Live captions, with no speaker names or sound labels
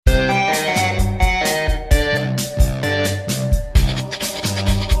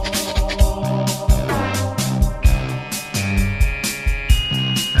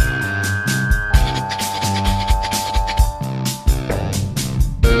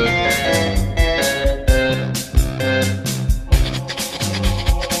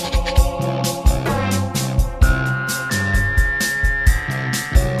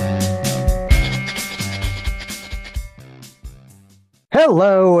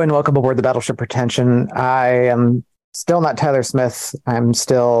and welcome aboard the Battleship Pretension. I am still not Tyler Smith. I'm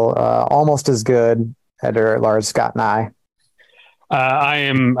still almost as good, editor at large Scott Nye. I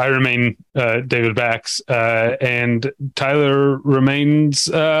remain David Bax, and Tyler remains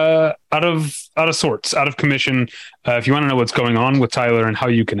out of sorts, out of commission. If you want to know what's going on with Tyler and how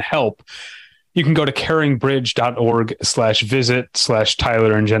you can help, you can go to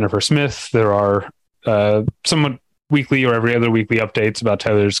caringbridge.org/visit/Tyler and Jennifer Smith. There are somewhat weekly or every other weekly updates about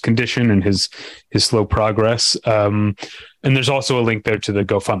Tyler's condition and his slow progress. And there's also a link there to the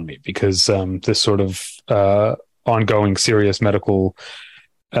GoFundMe because this sort of ongoing serious medical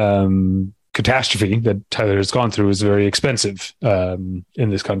catastrophe that Tyler has gone through is very expensive in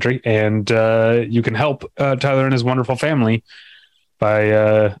this country. And you can help Tyler and his wonderful family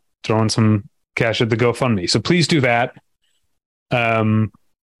by throwing some cash at the GoFundMe. So please do that.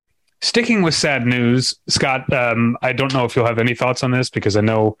 Sticking with sad news, Scott, I don't know if you'll have any thoughts on this because I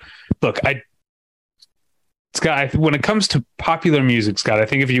know, Scott, when it comes to popular music, Scott, I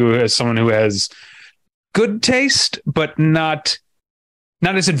think of you as someone who has good taste, but not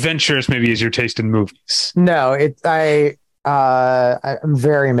as adventurous maybe as your taste in movies. No, I'm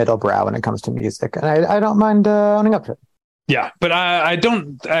very middlebrow when it comes to music, and I don't mind owning up to it. Yeah, but I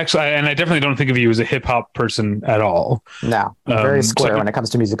don't actually, and I definitely don't think of you as a hip hop person at all. No, I'm very square when it comes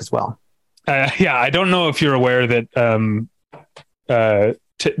to music as well. Yeah, I don't know if you're aware that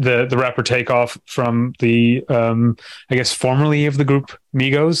the rapper Takeoff from the I guess formerly of the group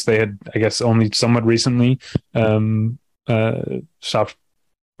Migos, they had I guess only somewhat recently stopped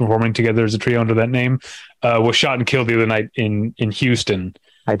performing together as a trio under that name, was shot and killed the other night in Houston.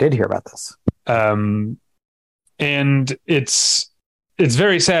 I did hear about this. And it's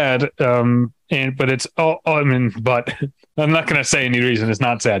very sad. But it's but I'm not going to say any reason it's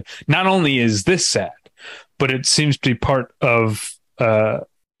not sad. Not only is this sad, but it seems to be part of a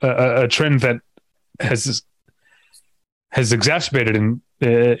trend that has exacerbated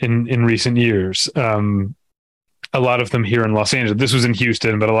in recent years. A lot of them here in Los Angeles. This was in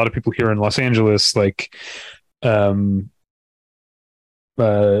Houston, but a lot of people here in Los Angeles, like Draco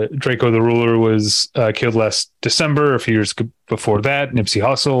the Ruler was killed last December. A few years before that, Nipsey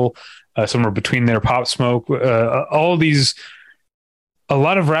Hussle, somewhere between there, Pop Smoke. All these, a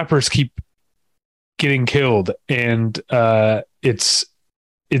lot of rappers keep getting killed, and it's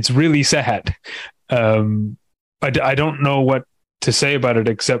really sad. I don't know what to say about it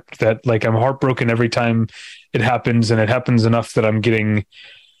except that like I'm heartbroken every time it happens, and it happens enough that I'm getting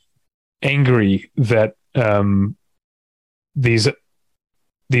angry that these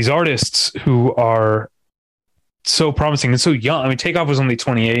artists who are so promising and so young. I mean, Takeoff was only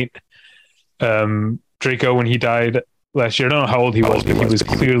 28. Draco, when he died last year, I don't know how old he was, but he was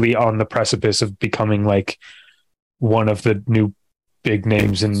clearly on the precipice of becoming like one of the new big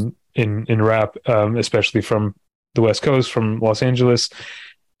names in rap, especially from the West Coast, from Los Angeles.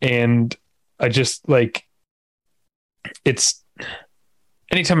 And I just like, it's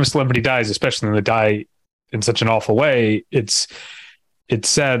anytime a celebrity dies, especially when they die in such an awful way, it's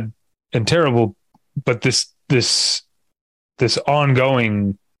sad and terrible, but this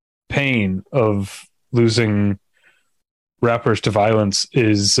ongoing pain of losing rappers to violence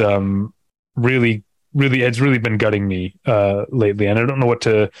is really it's really been gutting me lately, and I don't know what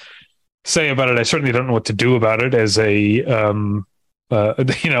to say about it. I certainly don't know what to do about it as a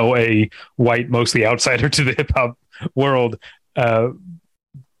a white, mostly outsider to the hip hop world. But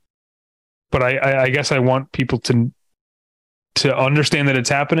I guess I want people to understand that it's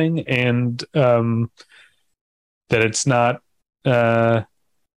happening, and that it's not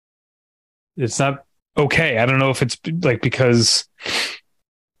okay. I don't know if it's like because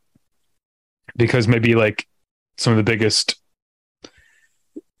maybe like some of the biggest,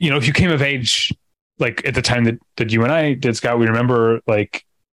 if you came of age like at the time that you and I did, Scott, we remember like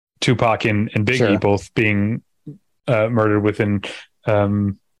Tupac and Biggie Sure. both being murdered within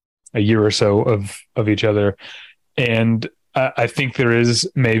a year or so of each other. And I think there is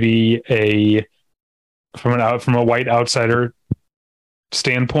maybe from a white outsider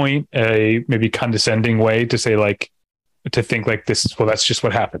standpoint, a maybe condescending way to say like, to think like this, well, that's just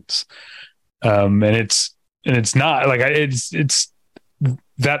what happens. And it's not like it's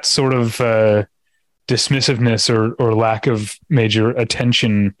that sort of dismissiveness or lack of major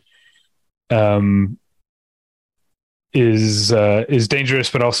attention is dangerous,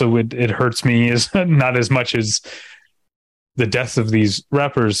 but also it hurts me as not as much as the death of these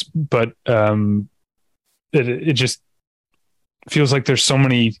rappers, but it just feels like there's so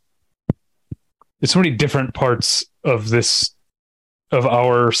many different parts of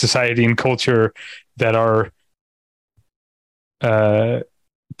our society and culture that are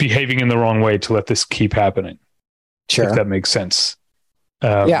behaving in the wrong way to let this keep happening. Sure. If that makes sense.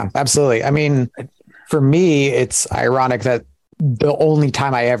 Yeah, absolutely. I mean, for me, it's ironic that the only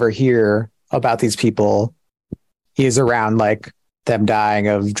time I ever hear about these people is around like them dying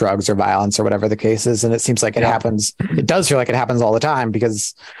of drugs or violence or whatever the case is. And it seems like it happens. It does feel like it happens all the time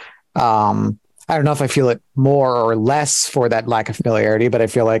because I don't know if I feel it more or less for that lack of familiarity, but I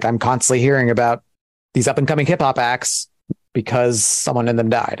feel like I'm constantly hearing about these up and coming hip hop acts because someone in them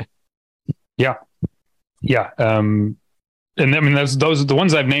died. Yeah. Yeah. And I mean, those the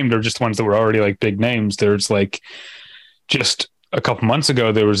ones I've named are just ones that were already like big names. There's like just a couple months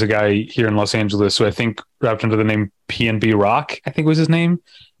ago, there was a guy here in Los Angeles who I think rapped under the name PNB Rock, I think was his name.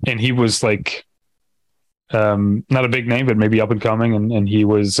 And he was like, not a big name, but maybe up and coming. And he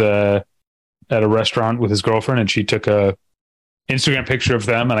was at a restaurant with his girlfriend, and she took a Instagram picture of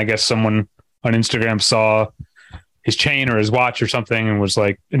them. And I guess someone on Instagram saw his chain or his watch or something and was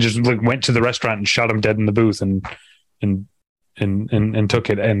like, and just like went to the restaurant and shot him dead in the booth and took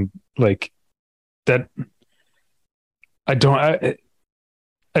it. And like that, I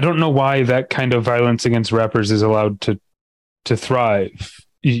don't know why that kind of violence against rappers is allowed to thrive.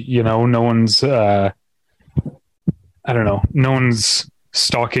 You know, no one's, I don't know. No one's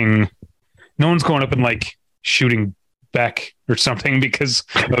stalking. No one's going up and like shooting Beck or something because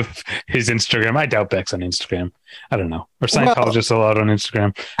of his Instagram. I doubt Beck's on Instagram. I don't know. Or Scientologists allowed on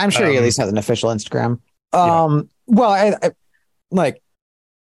Instagram. I'm sure he at least has an official Instagram. Yeah. Well, I like,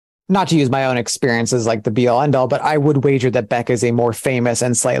 not to use my own experience as like the be all end all, but I would wager that Beck is a more famous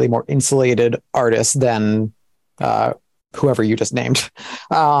and slightly more insulated artist than whoever you just named.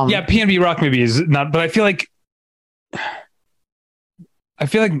 Yeah, PNB Rock maybe is not, but I feel like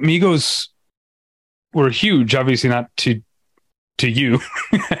Migos were huge, obviously not to you,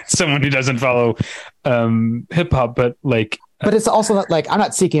 someone who doesn't follow hip hop, but like. But it's also not like I'm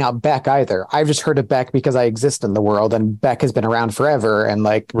not seeking out Beck either. I've just heard of Beck because I exist in the world, and Beck has been around forever. And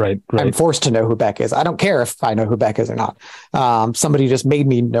like, right. I'm forced to know who Beck is. I don't care if I know who Beck is or not. Somebody just made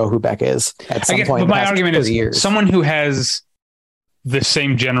me know who Beck is at some point. But my argument is someone who has the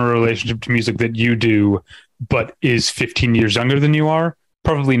same general relationship to music that you do, but is 15 years younger than you are,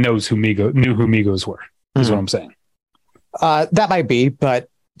 probably knew who Migos were. Is what I'm saying. That might be, but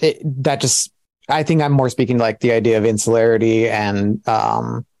I think I'm more speaking like the idea of insularity and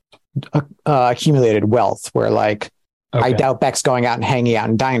accumulated wealth, where like, okay. I doubt Beck's going out and hanging out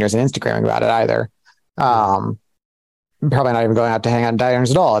in diners and Instagramming about it either. Probably not even going out to hang out in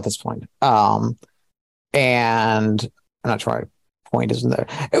diners at all at this point. And I'm not sure my point is in there.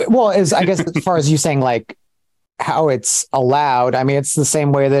 Well, I guess as far as you saying like how it's allowed, I mean, it's the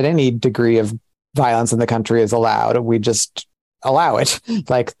same way that any degree of violence in the country is allowed. We just allow it.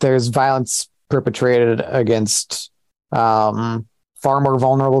 Like there's violence perpetrated against far more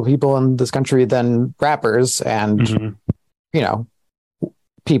vulnerable people in this country than rappers, and you know,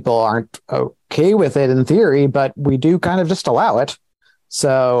 people aren't okay with it in theory, but we do kind of just allow it.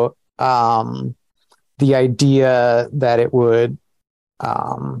 So the idea that it would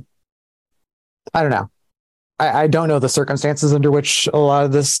I don't know, I don't know the circumstances under which a lot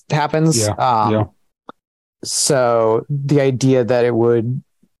of this happens. So the idea that it would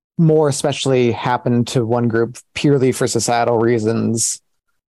more especially happen to one group purely for societal reasons,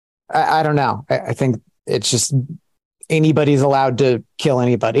 I don't know. I think it's just anybody's allowed to kill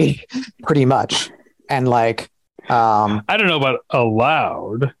anybody pretty much. And like, I don't know about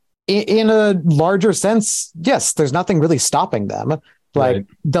allowed in a larger sense. Yes. There's nothing really stopping them. Like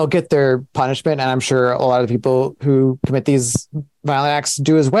they'll get their punishment. And I'm sure a lot of people who commit these violent acts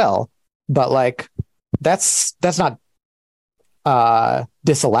do as well. But like, that's not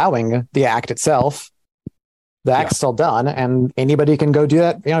disallowing the act itself. The act's still done, and anybody can go do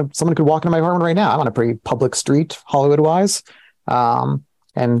that. You know, someone could walk into my apartment right now. I'm on a pretty public street, Hollywood wise, and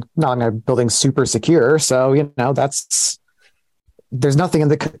not in a building super secure. So you know, there's nothing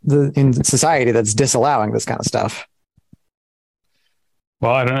in in society that's disallowing this kind of stuff.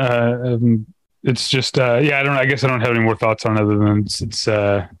 Well, I don't. It's just I don't. I guess I don't have any more thoughts on it other than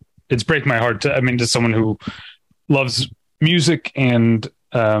it's breaking my heart. To someone who loves music and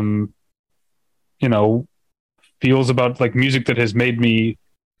you know, feels about like music that has made me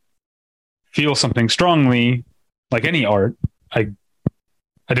feel something strongly, like any art, I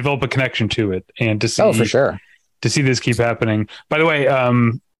develop a connection to it, and to see for sure to see this keep happening. By the way,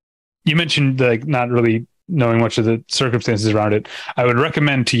 you mentioned like not really knowing much of the circumstances around it. I would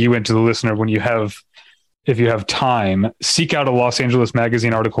recommend to you and to the listener, if you have time, seek out a Los Angeles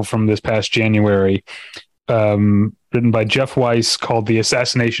Magazine article from this past January, written by Jeff Weiss, called "The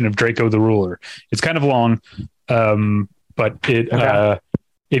Assassination of Draco the Ruler." It's kind of long, but it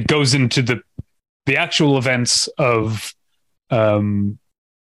it goes into the actual events of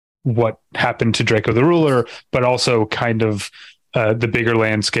what happened to Draco the Ruler, but also kind of the bigger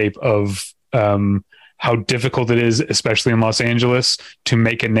landscape of how difficult it is, especially in Los Angeles, to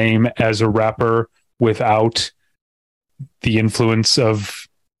make a name as a rapper without the influence of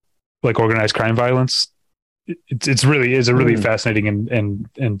like organized crime violence. It's really is a really fascinating and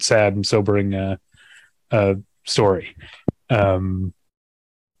sad and sobering story. But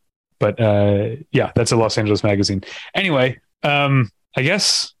yeah, that's a Los Angeles magazine. Anyway, I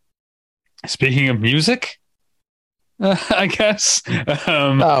guess speaking of music, I guess.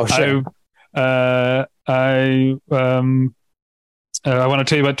 Oh, sure. I want to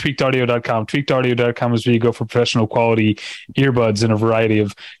tell you about tweakedaudio.com. Tweakedaudio.com is where you go for professional quality earbuds in a variety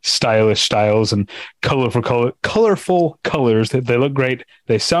of stylish styles and colorful colors. They look great.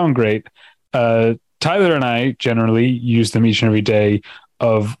 They sound great. Tyler and I generally use them each and every day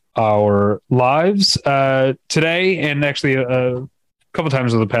of our lives. Today, and actually a couple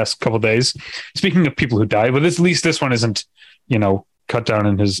times over the past couple of days, speaking of people who die, but at least this one isn't, cut down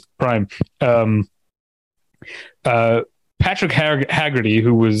in his prime. Patrick Haggerty,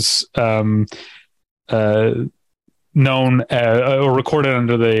 who was known or recorded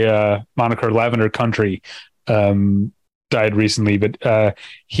under the moniker Lavender Country, died recently. But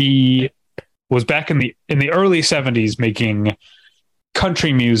he was back in the early 70s making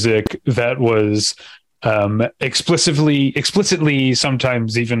country music that was explicitly,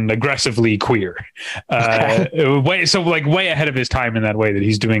 sometimes even aggressively queer. Way ahead of his time in that way that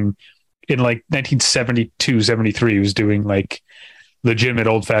he's doing. In like 1972, 73, he was doing like legitimate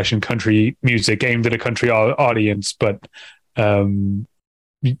old fashioned country music aimed at a country audience. But, one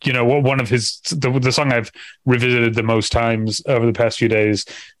of the song I've revisited the most times over the past few days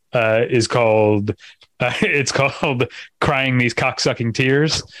is called Crying These Cocksucking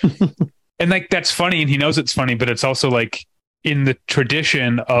Tears. And like, that's funny. And he knows it's funny, but it's also like in the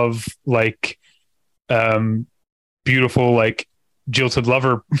tradition of like, beautiful, like, jilted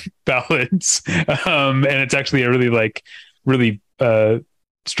lover ballads, and it's actually a really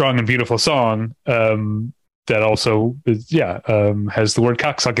strong and beautiful song that also is, has the word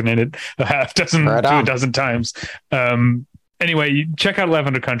cocksucking in it a dozen times. Anyway, check out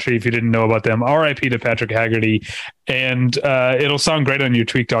Lavender Country if you didn't know about them. R.I.P. to Patrick Haggerty, and it'll sound great on your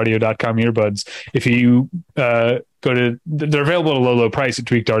tweakedaudio.com earbuds if you they're available at a low price at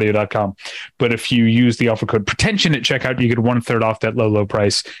tweakedaudio.com. But if you use the offer code pretension at checkout, you get 1/3 off that low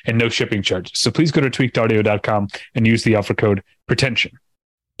price and no shipping charges. So please go to tweakedaudio.com and use the offer code pretension.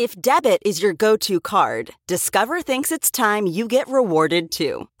 If debit is your go-to card, Discover thinks it's time you get rewarded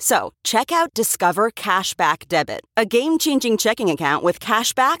too. So check out Discover Cashback Debit, a game-changing checking account with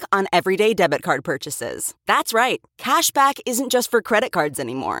cash back on everyday debit card purchases. That's right. Cashback isn't just for credit cards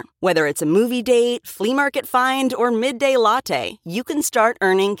anymore. Whether it's a movie date, flea market find, or midday latte, you can start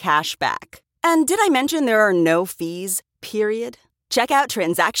earning cash back. And did I mention there are no fees, period? Check out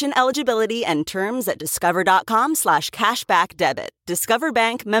transaction eligibility and terms at discover.com/cashbackdebit. Discover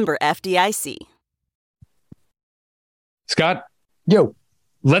Bank, member FDIC. Scott? Yo.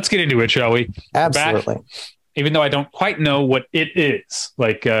 Let's get into it, shall we? Absolutely. Back, even though I don't quite know what it is,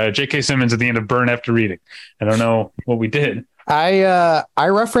 like J.K. Simmons at the end of Burn After Reading. I don't know what we did. I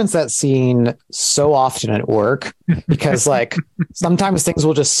reference that scene so often at work because like sometimes things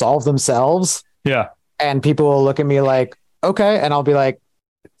will just solve themselves. Yeah. And people will look at me like, okay. And I'll be like,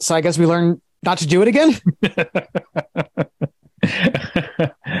 so I guess we learn not to do it again.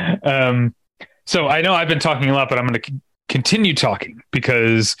 So I know I've been talking a lot, but I'm going to continue talking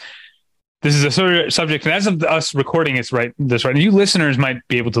because this is a sort of subject. And as of us recording this right, you listeners might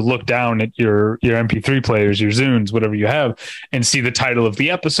be able to look down at your MP3 players, your Zunes, whatever you have, and see the title of the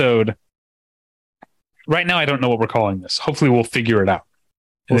episode. Right now, I don't know what we're calling this. Hopefully we'll figure it out.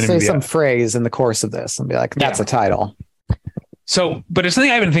 We'll say some phrase in the course of this and be like, that's a title. So, but it's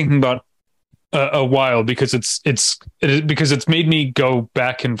something I've been thinking about a while because it's made me go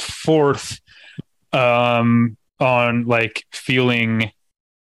back and forth on like feeling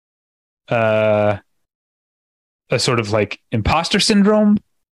a sort of like imposter syndrome.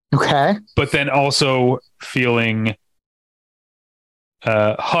 Okay. But then also feeling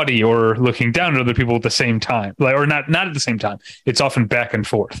haughty or looking down at other people at the same time, like, or not at the same time. It's often back and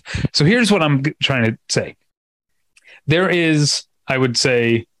forth. So here's what I'm trying to say. There is, I would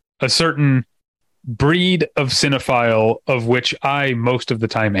say, a certain breed of cinephile of which I most of the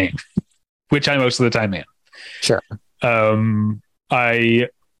time am. Sure. I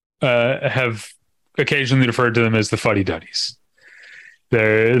have occasionally referred to them as the fuddy-duddies.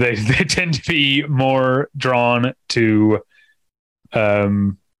 They tend to be more drawn to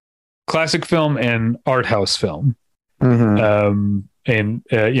classic film and art house film. And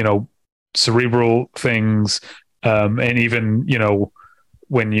cerebral things, and even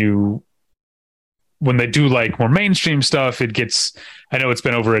when they do like more mainstream stuff, it gets, I know it's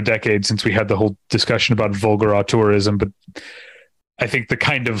been over a decade since we had the whole discussion about vulgar auteurism, but I think the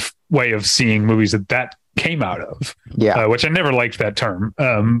kind of way of seeing movies that came out of, which I never liked that term,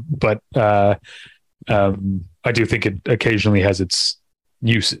 but I do think it occasionally has its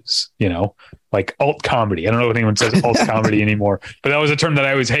uses, like alt comedy. I don't know if anyone says alt comedy anymore, but that was a term that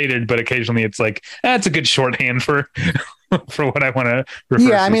I always hated, but occasionally it's like, that's a good shorthand for what I want to refer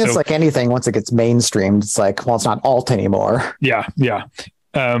to. Yeah, I mean, it's like anything, once it gets mainstreamed, it's like, well, it's not alt anymore. Yeah.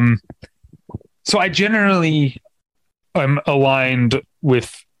 So I generally am aligned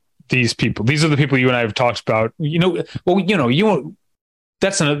with these people. These are the people you and I have talked about.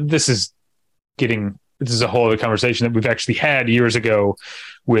 This is a whole other conversation that we've actually had years ago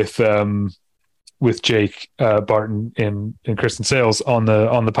with Jake Barton and Kristen Sales on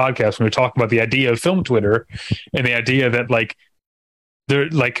the podcast, when we were talking about the idea of film Twitter, and the idea that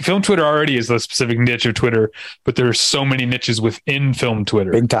film Twitter already is the specific niche of Twitter, but there are so many niches within film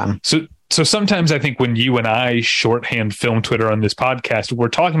Twitter. Big time. So sometimes I think when you and I shorthand film Twitter on this podcast, what we're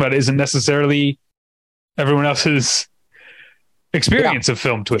talking about isn't necessarily everyone else's experience of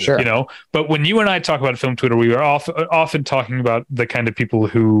film Twitter, sure. But when you and I talk about film Twitter, we are often talking about the kind of people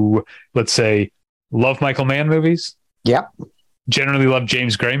who, let's say, love Michael Mann movies. Yep. Generally love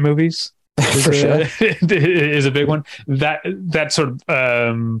James Gray movies. For sure. Is a big one. That sort of,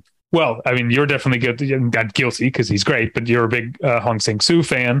 well, I mean, you're definitely got guilty because he's great, but you're a big Hong Sang-soo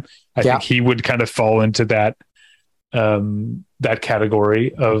fan. I think he would kind of fall into that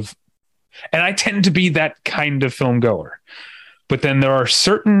category of, and I tend to be that kind of film goer. But then there are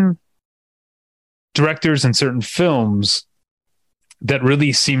certain directors and certain films that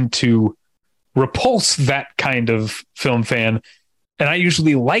really seem to repulse that kind of film fan, and I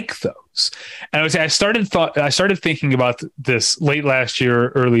usually like those. And I would say I started thinking about this late last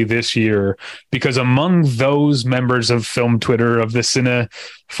year, early this year, because among those members of film Twitter, of the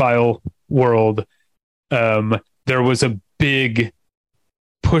cinephile world, there was a big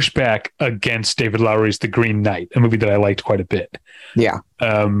pushback against David Lowery's The Green Knight, a movie that I liked quite a bit. Yeah.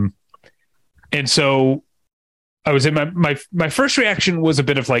 And so I was in my first reaction was a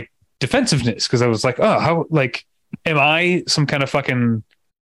bit of like defensiveness, because I was like, oh, how, like, am I some kind of fucking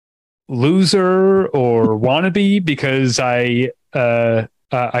loser or wannabe because I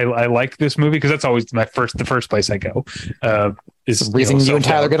like this movie? Because that's always the first place I go. Is the reason you and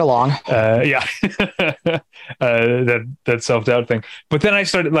Tyler get along. Yeah. That self-doubt thing. But then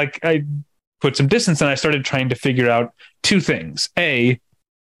I put some distance, and I started trying to figure out two things. A,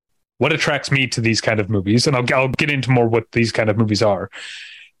 what attracts me to these kind of movies? And I'll get into more what these kind of movies are.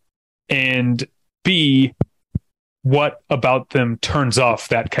 And B, what about them turns off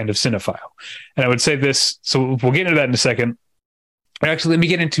that kind of cinephile? And I would say this, so we'll get into that in a second. Actually, let me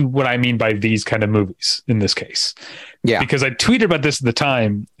get into what I mean by these kind of movies in this case. Yeah. Because I tweeted about this at the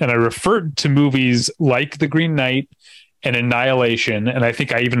time, and I referred to movies like The Green Knight and Annihilation, and I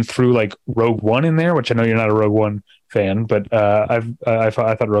think I even threw like Rogue One in there, which I know you're not a Rogue One fan, but I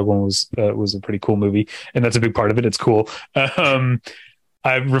thought Rogue One was a pretty cool movie, and that's a big part of it. It's cool.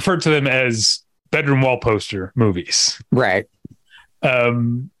 I referred to them as bedroom wall poster movies. Right.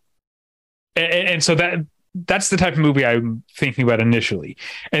 And so that's the type of movie I'm thinking about initially.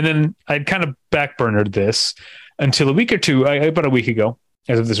 And then I'd kind of backburnered this until about a week ago,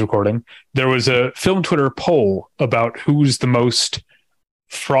 as of this recording, there was a film Twitter poll about who's the most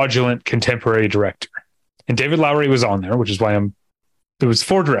fraudulent contemporary director. And David Lowery was on there, which is why there was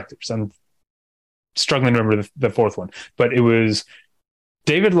 4 directors. I'm struggling to remember the fourth one, but it was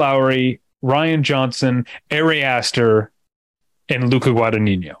David Lowery, Rian Johnson, Ari Aster, and Luca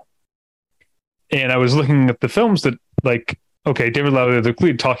Guadagnino. And I was looking at the films that, like, okay, David Lowery, they're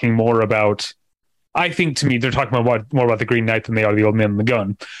clearly talking more about, I think to me, they're talking about more about The Green Knight than they are The Old Man and the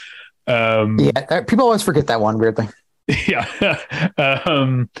Gun. Yeah, people always forget that one, weirdly. Yeah.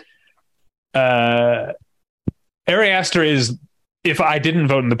 Ari Aster is, if I didn't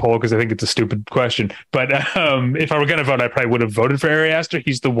vote in the poll, because I think it's a stupid question, but if I were going to vote, I probably would have voted for Ari Aster.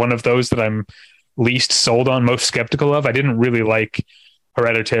 He's the one of those that I'm least sold on, most skeptical of. I didn't really like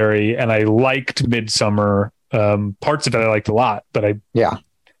Hereditary, and I liked Midsummer. Parts of it I liked a lot, but I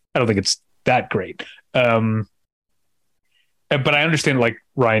don't think it's that great. But I understand, like,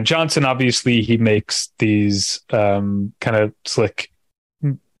 Rian Johnson, obviously he makes these kind of slick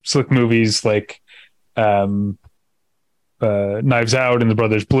movies like Knives Out and The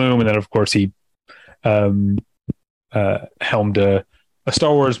Brothers Bloom, and then of course he helmed a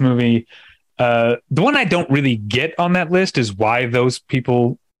Star Wars movie. The one I don't really get on that list is why those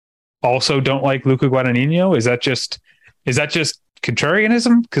people also don't like Luca Guadagnino. Is that just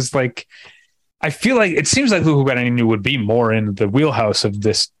contrarianism? Because like, I feel like it seems like Luca Guadagnino would be more in the wheelhouse of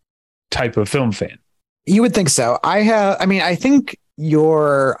this type of film fan. You would think so. I think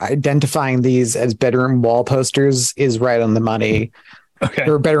you're identifying these as bedroom wall posters is right on the money. Okay.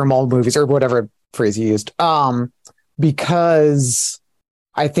 Or bedroom wall movies or whatever phrase you used. Because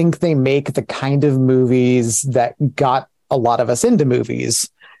I think they make the kind of movies that got a lot of us into movies.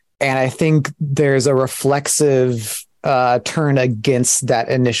 And I think there's a reflexive turn against that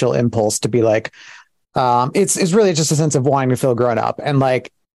initial impulse to be like, it's really just a sense of wanting to feel grown up. And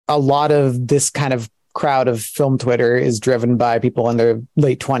like a lot of this kind of crowd of film Twitter is driven by people in their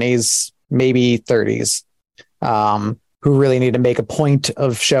late 20s, maybe 30s, who really need to make a point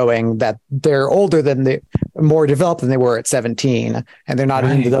of showing that they're older than more developed than they were at 17. And they're not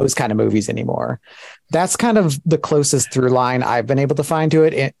into those kind of movies anymore. That's kind of the closest through line I've been able to find to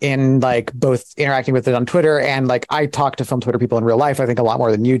it in like both interacting with it on Twitter and like I talk to film Twitter people in real life, I think a lot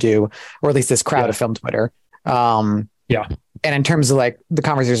more than you do, or at least this crowd of film Twitter. Yeah. And in terms of like the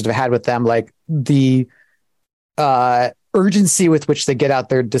conversations I've had with them, like the urgency with which they get out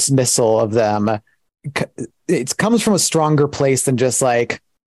their dismissal of them, it comes from a stronger place than just like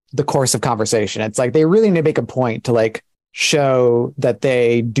the course of conversation. It's like they really need to make a point to like show that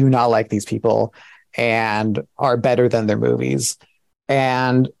they do not like these people and are better than their movies.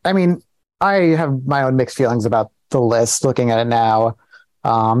 And I mean, I have my own mixed feelings about the list looking at it now.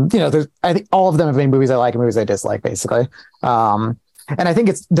 I think all of them have made movies I like and movies I dislike, basically. And I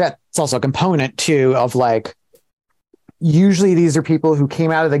think that's also a component too of like, usually these are people who came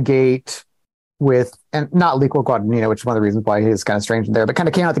out of the gate with, and not Luca Guadagnino, which is one of the reasons why he's kind of strange in there, but kind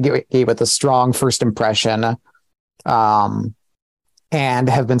of came out the gate with a strong first impression, and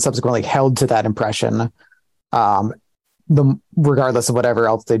have been subsequently held to that impression, regardless of whatever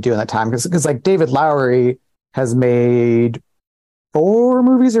else they do in that time. Because like David Lowery has made 4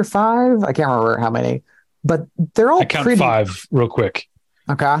 movies or 5, I can't remember how many, but they're all I count 5 real quick.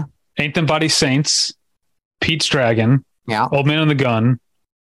 Okay. Ain't Them Body Saints, Pete's Dragon, yeah, Old Man and the Gun,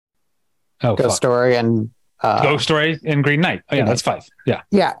 Ghost Story and Ghost Story and Green Knight. Oh yeah, that's 5.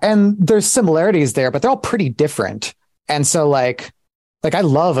 Yeah, and there's similarities there, but they're all pretty different. And so like I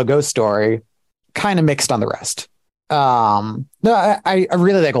love A Ghost Story, kind of mixed on the rest. No, I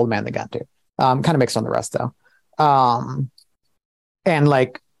really like Old Man and the Gun too. Kind of mixed on the rest though. And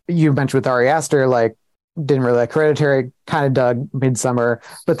like you mentioned with Ari Aster, like didn't really like Hereditary, kind of dug Midsummer,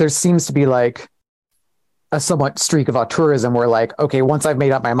 but there seems to be like a somewhat streak of auteurism where like, okay, once I've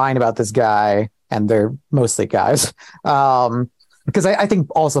made up my mind about this guy, and they're mostly guys, because I think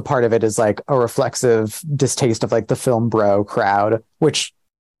also part of it is like a reflexive distaste of like the film bro crowd, which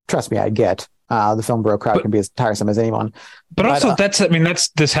trust me, I get. The film bro crowd can be as tiresome as anyone. But also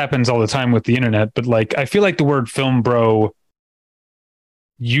this happens all the time with the internet, but like, I feel like the word film bro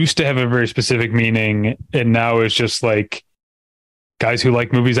used to have a very specific meaning, and now it's just like guys who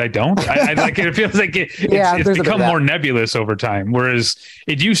like movies I don't. I like it. It feels like it's become more nebulous over time. Whereas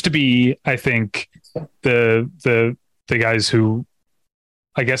it used to be, I think, the guys who,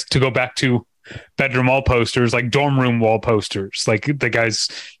 I guess, to go back to bedroom wall posters, like dorm room wall posters, like the guys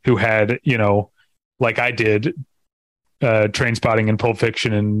who had, like I did, Trainspotting and Pulp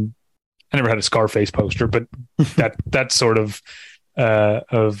Fiction, and I never had a Scarface poster, but that sort of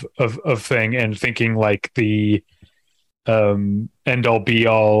thing, and thinking like the end all be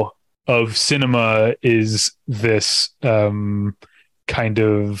all of cinema is this kind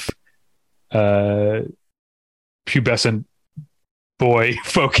of pubescent boy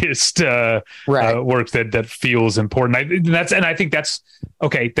focused work that feels important. I think that's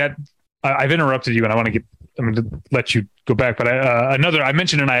okay. That I've interrupted you, and I'm going to let you go back. But I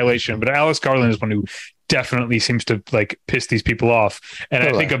mentioned Annihilation, but Alice Garland is one who definitely seems to like piss these people off, and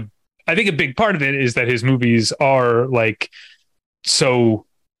totally. I think a big part of it is that his movies are like so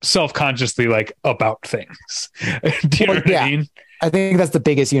self-consciously like about things. Do you know what I mean? I think that's the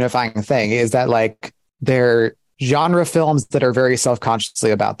biggest unifying thing, is that like they're genre films that are very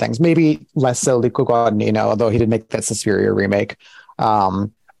self-consciously about things. Maybe less so Luca Guadagnino, although he did make that Suspiria remake.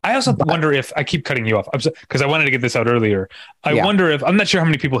 I also wonder if, I keep cutting you off because I wanted to get this out earlier. I wonder if, I'm not sure how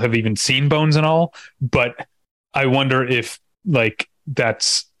many people have even seen Bones and All, but I wonder if like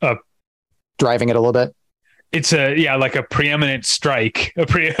that's driving it a little bit. It's like a preeminent strike, a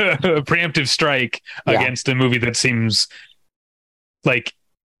preemptive strike against a movie that seems like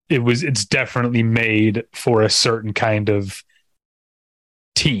it's definitely made for a certain kind of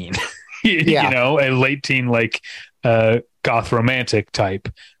teen, a late teen, like goth romantic type,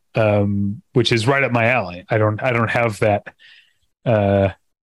 which is right up my alley. I don't have that.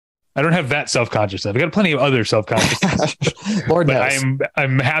 I don't have that self-conscious stuff. I got plenty of other self-conscious. Lord but knows.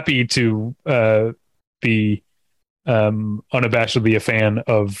 I'm happy to be unabashedly a fan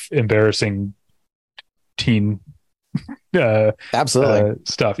of embarrassing teen Absolutely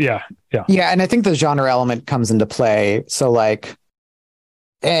stuff. Yeah. And I think the genre element comes into play. So like,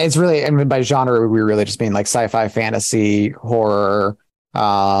 it's really, I mean, by genre we really just mean like sci-fi, fantasy, horror,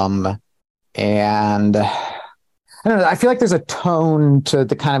 and I don't know, I feel like there's a tone to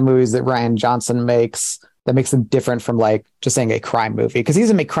the kind of movies that Rian Johnson makes that makes them different from like just saying a crime movie, because he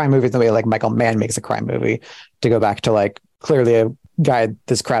doesn't make crime movies the way like Michael Mann makes a crime movie, to go back to like clearly a guy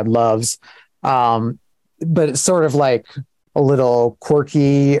this crowd loves. But it's sort of like a little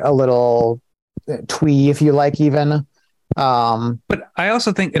quirky, a little twee, if you like, even. But I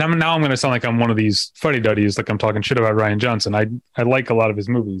also think, and I'm going to sound like I'm one of these fuddy-duddies, like I'm talking shit about Rian Johnson. I like a lot of his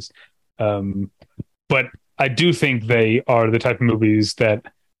movies. But I do think they are the type of movies that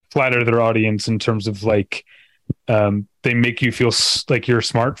flatter their audience in terms of like, they make you feel like you're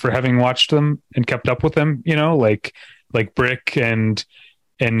smart for having watched them and kept up with them, you know, like Brick and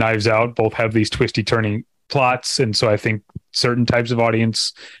Knives Out both have these twisty turning plots. And so I think certain types of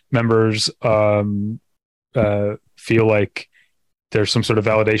audience members, feel like there's some sort of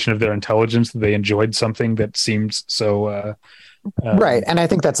validation of their intelligence, that they enjoyed something that seems so right. And I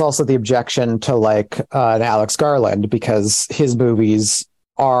think that's also the objection to like an Alex Garland, because his movies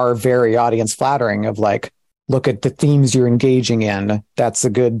are very audience flattering of like, look at the themes you're engaging in. That's a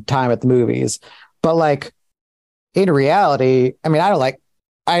good time at the movies. But like in reality, I mean, I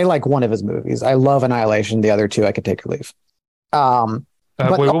like one of his movies. I love Annihilation. The other two I could take or leave. But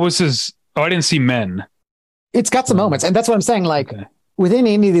wait, what was his? Oh, I didn't see Men. It's got some moments, and that's what I'm saying. Like within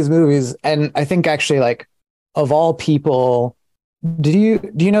any of these movies, and I think actually, like of all people, do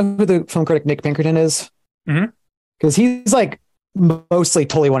you know who the film critic Nick Pinkerton is? Because he's like mostly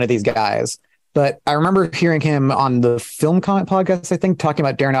totally one of these guys. But I remember hearing him on the Film Comment podcast, I think, talking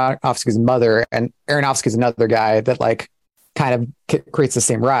about Darren Aronofsky's mother, and Aronofsky's another guy that like kind of creates the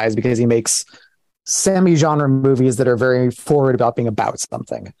same rise, because he makes semi-genre movies that are very forward about being about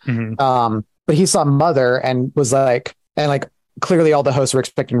something. But he saw Mother and was like, and like clearly all the hosts were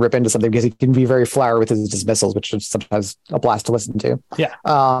expecting to rip into something, because he can be very flowery with his dismissals, which is sometimes a blast to listen to. Yeah.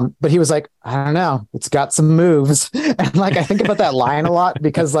 But he was like, I don't know, it's got some moves. And like, I think about that line a lot,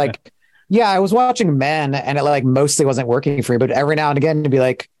 because like, yeah, I was watching Men and it like mostly wasn't working for me, but every now and again to be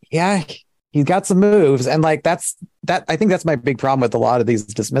like, yeah, he's got some moves. And like, I think that's my big problem with a lot of these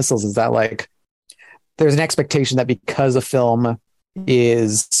dismissals, is that like, there's an expectation that because a film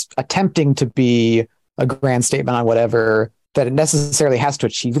is attempting to be a grand statement on whatever, that it necessarily has to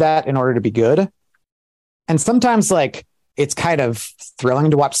achieve that in order to be good. And sometimes like it's kind of thrilling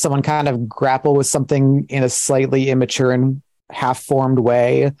to watch someone kind of grapple with something in a slightly immature and half-formed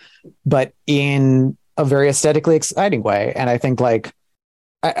way, but in a very aesthetically exciting way. And I think like,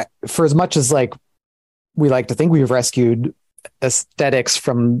 for as much as like we like to think we've rescued aesthetics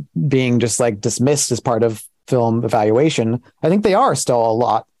from being just like dismissed as part of film evaluation, I think they are still a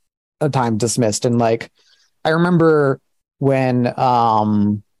lot of time dismissed. And like, I remember when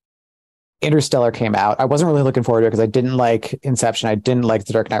Interstellar came out, I wasn't really looking forward to it because I didn't like Inception, I didn't like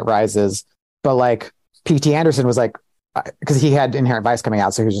The Dark Knight Rises, but like P.T. Anderson was like, because he had Inherent Vice coming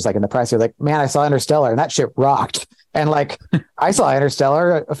out, so he was just like in the press, he was like, man, I saw Interstellar and that shit rocked. And like, I saw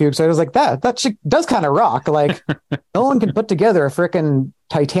Interstellar a few weeks ago, I was like, that shit does kind of rock. Like, no one can put together a freaking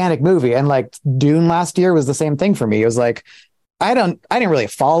Titanic movie. And like Dune last year was the same thing for me. It was like, I didn't really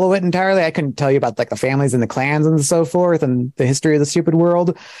follow it entirely. I couldn't tell you about like the families and the clans and so forth and the history of the stupid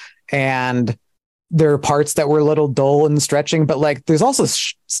world. And there are parts that were a little dull and stretching, but like, there's also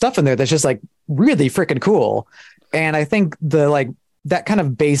stuff in there that's just like really freaking cool. And I think the like that kind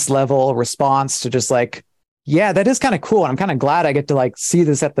of base level response to just like, yeah, that is kind of cool. And I'm kind of glad I get to like see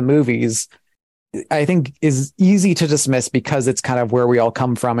this at the movies, I think is easy to dismiss, because it's kind of where we all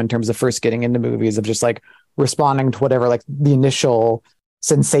come from in terms of first getting into movies, of just like responding to whatever like the initial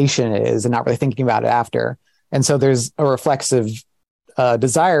sensation is and not really thinking about it after. And so there's a reflexive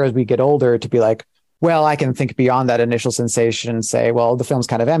desire as we get older to be like, well, I can think beyond that initial sensation and say, well, the film's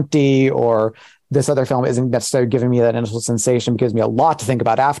kind of empty, or this other film isn't necessarily giving me that initial sensation, but gives me a lot to think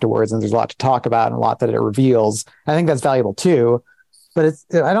about afterwards. And there's a lot to talk about and a lot that it reveals. I think that's valuable too, but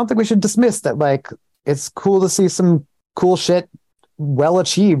I don't think we should dismiss that. Like, it's cool to see some cool shit well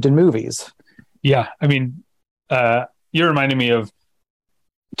achieved in movies. Yeah. I mean, you're reminding me of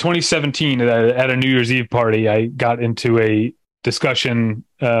 2017 at a New Year's Eve party. I got into a discussion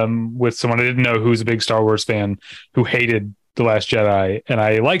with someone I didn't know who was a big Star Wars fan who hated The Last Jedi, and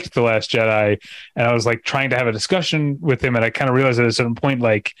I liked The Last Jedi, and I was like trying to have a discussion with him, and I kind of realized at a certain point,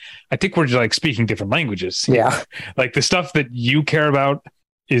 like, I think we're just like speaking different languages. Yeah. Like the stuff that you care about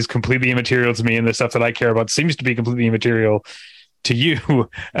is completely immaterial to me, and the stuff that I care about seems to be completely immaterial to you.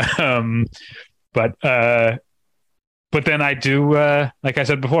 But then I do, like I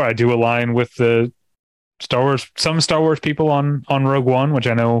said before, I do align with some Star Wars people on Rogue One, which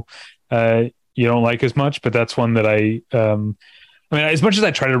I know you don't like as much, but that's one that I mean, as much as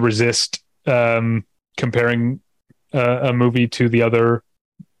I try to resist comparing a movie to the other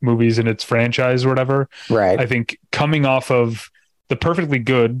movies in its franchise or whatever, right? I think coming off of the perfectly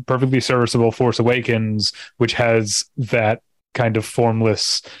good, perfectly serviceable Force Awakens, which has that kind of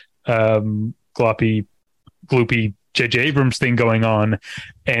formless, gloopy J.J. Abrams thing going on,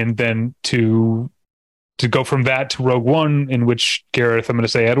 and then to go from that to Rogue One, in which Gareth, I'm going to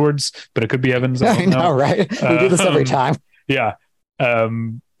say Edwards, but it could be Evans. I know, right? We do this every time. Yeah.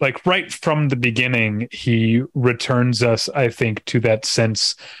 Like right from the beginning, he returns us, I think, to that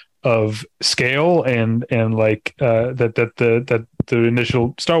sense of scale and like that the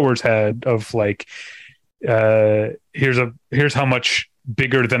initial Star Wars had of like, here's how much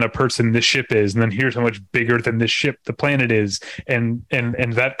bigger than a person this ship is, and then here's how much bigger than this ship the planet is, and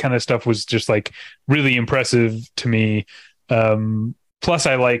that kind of stuff was just like really impressive to me. Plus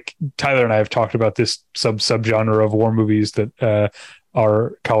I like, Tyler and I have talked about this subgenre of war movies that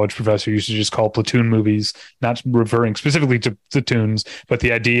our college professor used to just call platoon movies, not referring specifically to platoons, but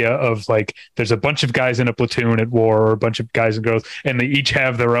the idea of like there's a bunch of guys in a platoon at war, or a bunch of guys and girls, and they each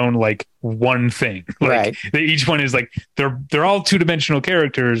have their own like one thing. Like, right. Each one is like they're all two-dimensional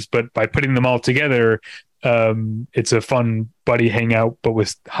characters, but by putting them all together, it's a fun buddy hangout, but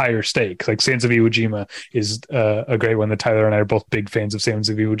with higher stakes. Like Sands of Iwo Jima is a great one that Tyler and I are both big fans of. Sands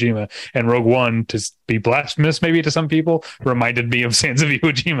of Iwo Jima, and Rogue One, to be blasphemous maybe to some people, reminded me of Sands of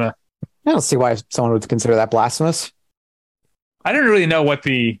Iwo Jima. I don't see why someone would consider that blasphemous. I don't really know what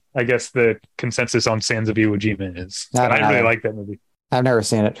the consensus on Sands of Iwo Jima is. I really like that movie. I've never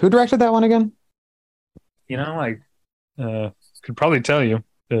seen it. Who directed that one again? I could probably tell you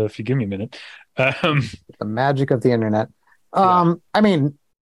if you give me a minute. The magic of the internet. I mean,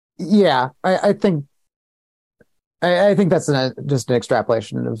 yeah, I think that's just an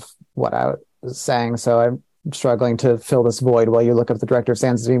extrapolation of what I was saying. So I'm struggling to fill this void while you look up the director of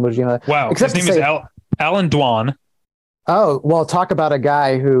Sands of Iwo Jima. Wow, his name is Alan Dwan. Oh, well, talk about a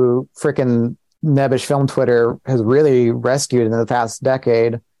guy who frickin' nebbish film Twitter has really rescued in the past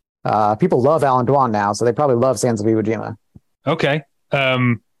decade. People love Alan Dwan now, so they probably love Sands of Iwo Jima. Okay.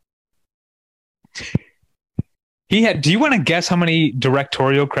 Do you want to guess how many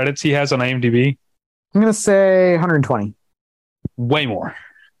directorial credits he has on IMDb? I'm going to say 120. Way more.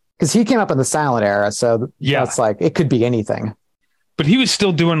 Because he came up in the silent era, so yeah, it's like, it could be anything. But he was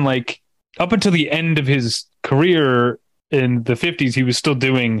still doing, like, up until the end of his career in the 50s, he was still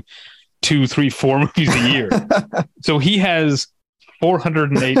doing 2, 3, 4 movies a year. So he has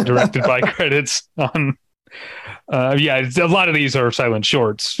 408 directed by credits on... a lot of these are silent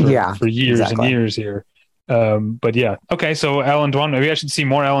shorts for years and years here. But yeah, okay. So Alan Dwan, maybe I should see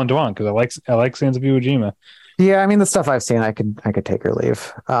more Alan Dwan because I like Sands of Iwo Jima. Yeah, I mean the stuff I've seen, I could take or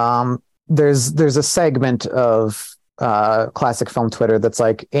leave. There's a segment of classic film Twitter that's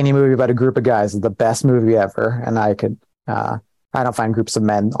like any movie about a group of guys is the best movie ever, and I don't find groups of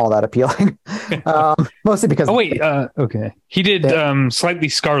men all that appealing. Mostly because okay, he did Slightly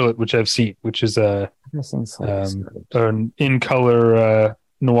Scarlet, which I've seen, which is an in color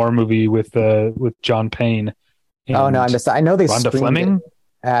noir movie with John Payne. Oh no, I know they Rhonda screened Fleming it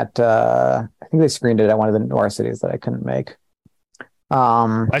at I think they screened it at one of the noir cities that I couldn't make.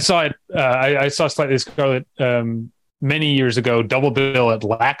 I saw it. I saw Slightly Scarlet many years ago. Double bill at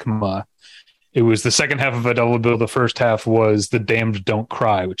LACMA. It was the second half of a double bill. The first half was The Damned Don't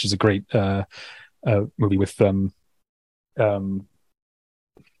Cry, which is a great movie with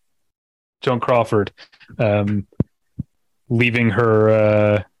Joan Crawford leaving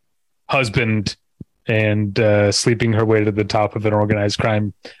her husband and sleeping her way to the top of an organized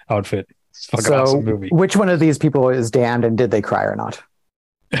crime outfit. It's a fucking awesome movie. Which one of these people is damned, and did they cry or not?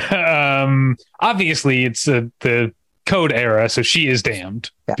 Obviously, it's the Code era, so she is damned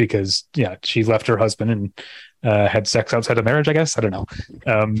because she left her husband and had sex outside of marriage, I guess. I don't know,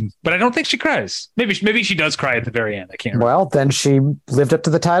 but I don't think she cries. Maybe she does cry at the very end. I can't remember. Well, then she lived up to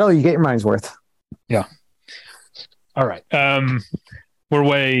the title. You get your money's worth. Yeah. All right. we're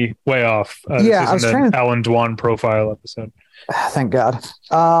way off. Yeah, I this was isn't trying an to. Alan Dwan profile episode, Thank God.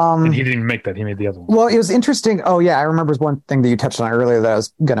 and he didn't even make that. He made the other one. Well, it was interesting. Oh yeah, I remember one thing that you touched on earlier that I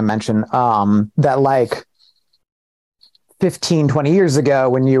was going to mention. That like 15, 20 years ago,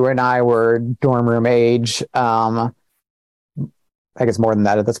 when you and I were dorm room age, I guess more than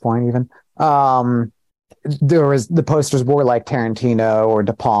that at this point, even. There was the posters were like Tarantino or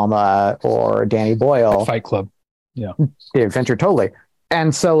De Palma or Danny Boyle, Fight Club, David Fincher, totally.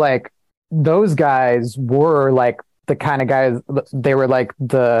 And so like those guys were like the kind of guys, they were like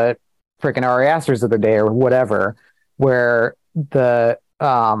the freaking Ari Asters of the day or whatever, where there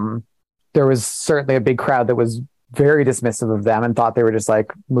was certainly a big crowd that was very dismissive of them and thought they were just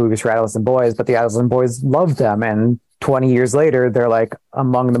like movies for adolescent boys, but the adolescent boys loved them. And 20 years later, they're like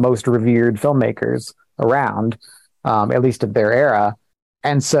among the most revered filmmakers around, at least of their era.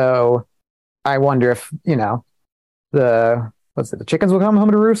 And so I wonder if, the chickens will come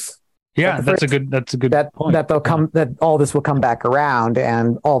home to roost. Yeah, that's a good point. That they'll come, that all this will come back around,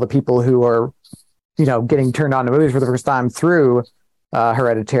 and all the people who are, getting turned on to movies for the first time through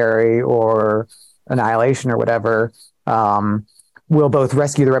Hereditary or Annihilation or whatever, will both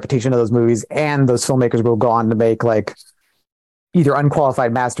rescue the reputation of those movies, and those filmmakers will go on to make like either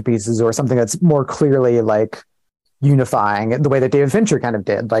unqualified masterpieces or something that's more clearly like unifying, the way that David Fincher kind of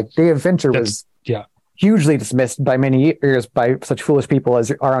did. Like David Fincher was hugely dismissed by many years by such foolish people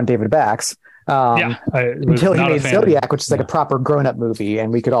as our own David Bax. Until he made Zodiac, which is like a proper grown-up movie,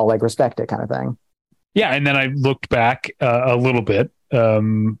 and we could all like respect it, kind of thing. Yeah, and then I looked back a little bit,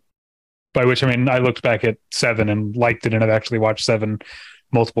 by which I mean I looked back at Seven and liked it, and I've actually watched Seven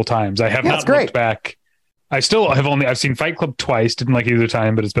multiple times. I have not looked back. I still have I've seen Fight Club twice, didn't like it either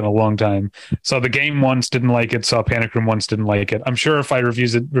time, but it's been a long time. Saw The Game once, didn't like it. Saw Panic Room once, didn't like it. I'm sure if I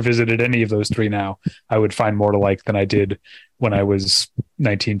revisited any of those three now, I would find more to like than I did when I was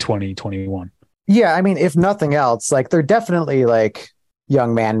 19, 20, 21. Yeah, I mean, if nothing else, like they're definitely like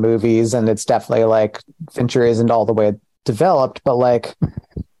young man movies, and it's definitely like Fincher isn't all the way developed, but like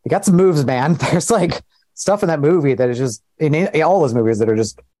you got some moves, man. There's like stuff in that movie that is just in all those movies that are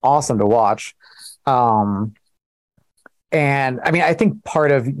just awesome to watch. And I mean, I think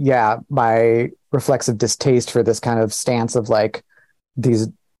part of, my reflexive distaste for this kind of stance of like these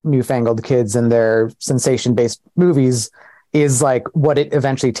newfangled kids and their sensation-based movies is like what it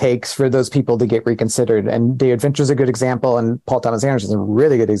eventually takes for those people to get reconsidered. And David Fincher's a good example, and Paul Thomas Anderson's a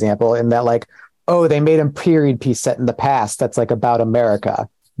really good example in that like, oh, they made a period piece set in the past that's like about America,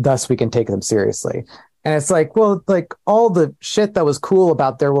 thus we can take them seriously. And it's like, well, like all the shit that was cool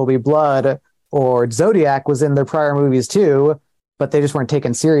about There Will Be Blood or Zodiac was in their prior movies too, but they just weren't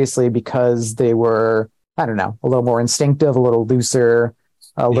taken seriously because they were, I don't know, a little more instinctive, a little looser,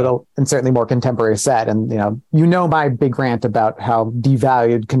 little, and certainly more contemporary set. And, my big rant about how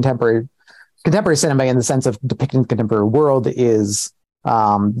devalued contemporary cinema in the sense of depicting the contemporary world is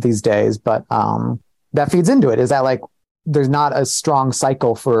these days. But that feeds into it, is that like, there's not a strong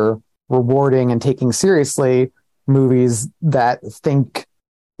cycle for rewarding and taking seriously movies that think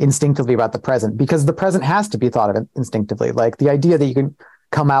instinctively about the present, because the present has to be thought of instinctively. Like the idea that you can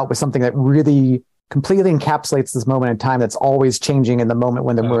come out with something that really completely encapsulates this moment in time that's always changing in the moment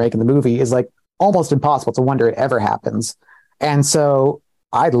when we're making the movie is like almost impossible. It's a wonder it ever happens. And so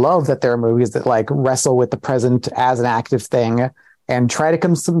I love that there are movies that like wrestle with the present as an active thing and try to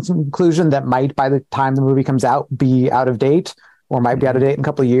come to some conclusion that might, by the time the movie comes out, be out of date, or might be out of date in a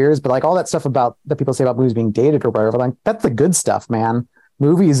couple of years. But like all that stuff about that people say about movies being dated or whatever, like that's the good stuff, man.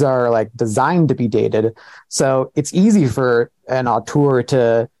 Movies are like designed to be dated. So it's easy for an auteur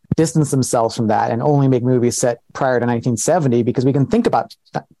to distance themselves from that and only make movies set prior to 1970, because we can think about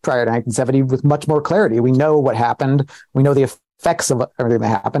prior to 1970 with much more clarity. We know what happened. We know the effects of everything that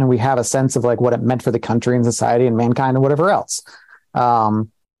happened, and we have a sense of like what it meant for the country and society and mankind and whatever else.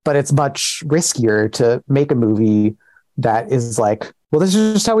 But it's much riskier to make a movie that is like, well, this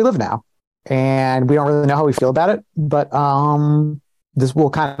is just how we live now, and we don't really know how we feel about it. But this will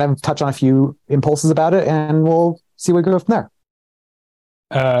kind of touch on a few impulses about it, and we'll see where we go from there.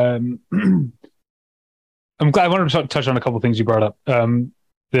 I'm glad I wanted to touch on a couple of things you brought up.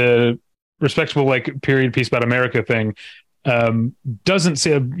 The respectable like period piece about America thing doesn't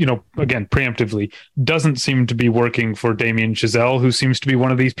say, again, preemptively, doesn't seem to be working for Damien Chazelle, who seems to be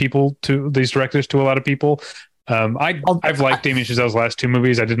one of these people, to these directors, to a lot of people. I've liked Damien Chazelle's last two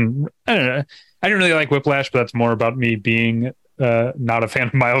movies. I didn't really like Whiplash, but that's more about me being not a fan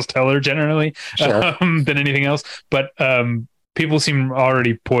of Miles Teller generally, Sure. Than anything else. But people seem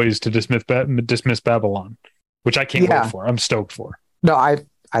already poised to dismiss Babylon, which I can't wait for. I'm stoked for. No,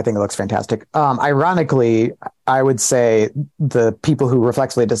 I think it looks fantastic. Ironically, I would say the people who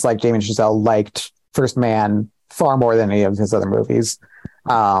reflexively disliked Damien Chazelle liked First Man far more than any of his other movies.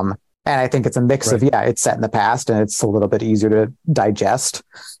 And I think it's a mix of, it's set in the past and it's a little bit easier to digest.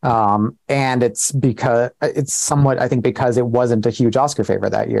 And it's because it wasn't a huge Oscar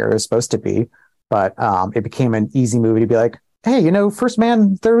favorite that year. It was supposed to be, but it became an easy movie to be like, hey, First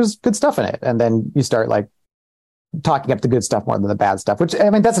Man, there was good stuff in it. And then you start like talking up the good stuff more than the bad stuff, which, I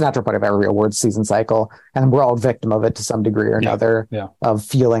mean, that's a natural part of every awards season cycle. And we're all a victim of it to some degree or another, of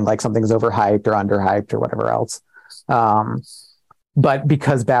feeling like something's overhyped or underhyped or whatever else. But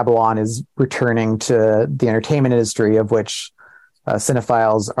because Babylon is returning to the entertainment industry, of which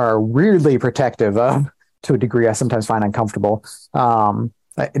cinephiles are weirdly protective of to a degree I sometimes find uncomfortable,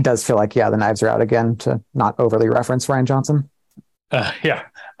 it does feel like, the knives are out again, to not overly reference Rian Johnson.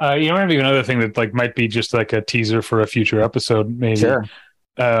 Maybe another thing that like might be just like a teaser for a future episode, maybe. Sure.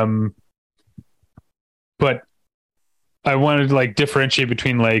 But I wanted to like differentiate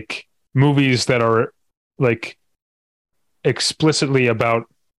between like movies that are like explicitly about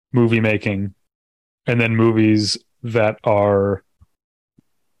movie making, and then movies that are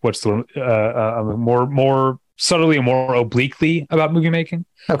more subtly and more obliquely about movie making.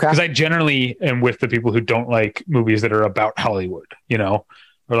 Okay. Because I generally am with the people who don't like movies that are about Hollywood, or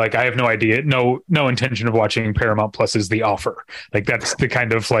like I have no idea, no intention of watching Paramount Plus's The Offer. Like that's the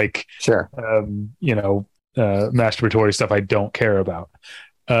kind of like masturbatory stuff I don't care about.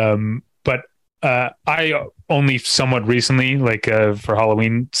 But I only somewhat recently, like for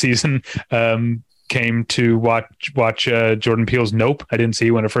Halloween season, came to watch Jordan Peele's Nope. I didn't see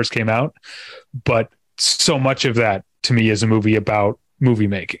it when it first came out, but so much of that to me is a movie about movie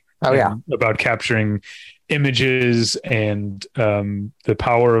making. About capturing images and the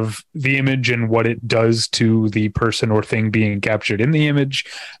power of the image and what it does to the person or thing being captured in the image.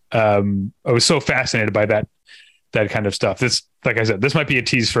 I was so fascinated by that kind of stuff. This, like I said, this might be a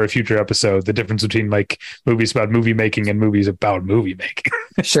tease for a future episode, the difference between like movies about movie making and movies about movie making.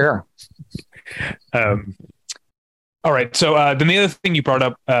 Sure. All right. So then the other thing you brought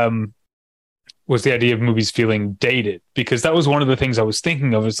up was the idea of movies feeling dated, because that was one of the things I was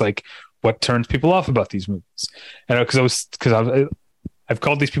thinking of, is like, what turns people off about these movies? And I've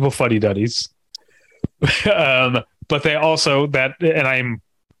called these people fuddy-duddies, but they also and I'm,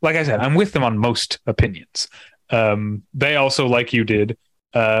 like I said, I'm with them on most opinions. They also, like you did,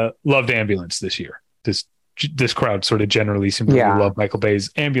 loved Ambulance this year. This crowd sort of generally seemed to love Michael Bay's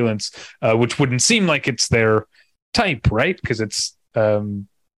Ambulance, which wouldn't seem like it's their type, right? Because it's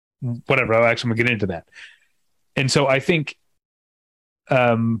whatever. I'm going to get into that. And so I think,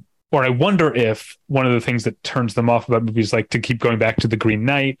 or I wonder if one of the things that turns them off about movies, like, to keep going back to The Green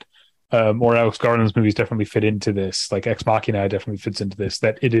Knight, or Alex Garland's movies definitely fit into this, like Ex Machina definitely fits into this,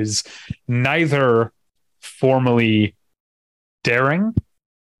 that it is neither formally daring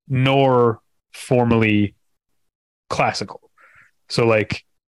nor formally classical. So like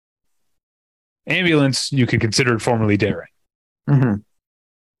Ambulance, you could consider it formally daring. Mm-hmm.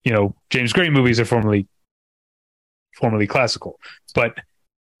 James Gray movies are formally classical, but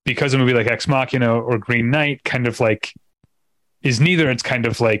because a movie like Ex Machina or Green Knight kind of like is neither, it's kind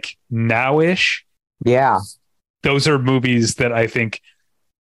of like now-ish. Yeah. Those are movies that I think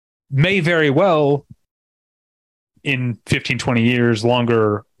may very well in 15, 20 years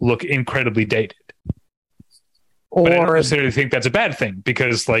longer look incredibly dated. But I don't necessarily think that's a bad thing,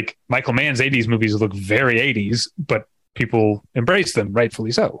 because like Michael Mann's 80s movies look very 80s, but people embrace them,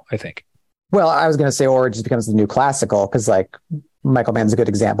 rightfully so, I think. Well, I was going to say, or it just becomes the new classical, because like Michael Mann's a good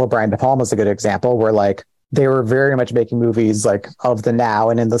example. Brian De Palma's a good example, where like they were very much making movies like of the now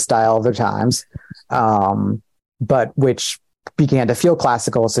and in the style of their times, but which began to feel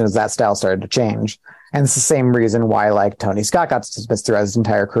classical as soon as that style started to change. And it's the same reason why like Tony Scott got dismissed throughout his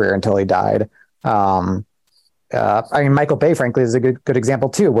entire career until he died. I mean, Michael Bay, frankly, is a good example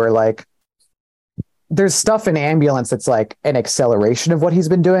too, where like there's stuff in Ambulance that's like an acceleration of what he's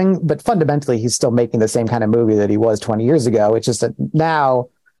been doing, but fundamentally he's still making the same kind of movie that he was 20 years ago. It's just that now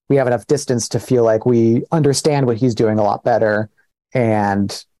we have enough distance to feel like we understand what he's doing a lot better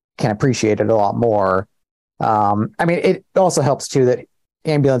and can appreciate it a lot more. I mean, it also helps too that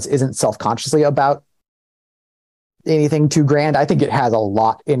Ambulance isn't self-consciously about anything too grand. I think it has a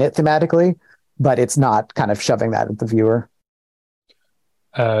lot in it thematically, but it's not kind of shoving that at the viewer.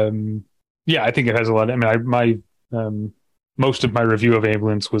 Yeah, I think it has a lot. I mean, my most of my review of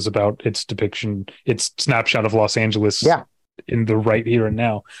Ambulance was about its depiction, its snapshot of Los Angeles, in the right here and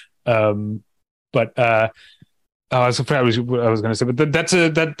now. But I was going to say, but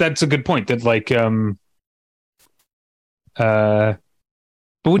that's a good point. That like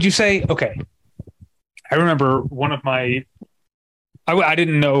But would you say, okay, I remember one of my, I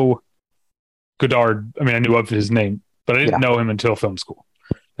didn't know Godard. I mean, I knew of his name, but I didn't know him until film school.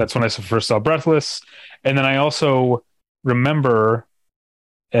 That's when I first saw Breathless. And then I also remember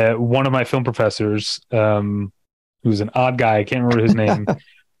one of my film professors, who's an odd guy. I can't remember his name.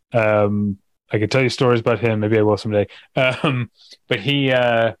 I could tell you stories about him. Maybe I will someday. But he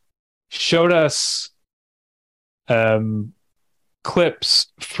showed us clips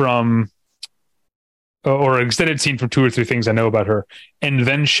from or an extended scene from 2 or 3 things I know about her, and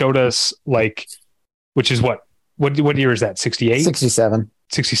then showed us like, which is what year is that? 68? 67.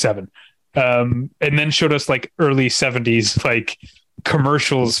 And then showed us like early 70s like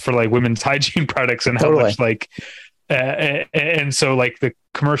commercials for like women's hygiene products and how much like and so like the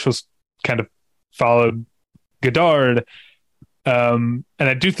commercials kind of followed Godard. And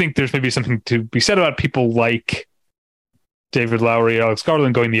I do think there's maybe something to be said about people like David Lowery, Alex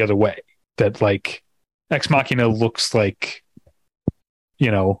Garland going the other way, that like Ex Machina looks like,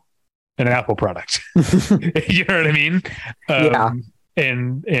 you know, an Apple product. You know what I mean?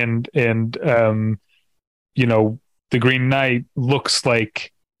 And you know, The Green Knight looks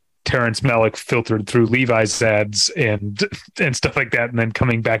like Terrence Malick filtered through Levi's ads and stuff like that, and then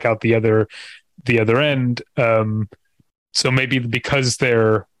coming back out the other end. So maybe because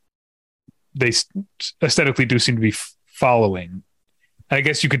they aesthetically do seem to be following. I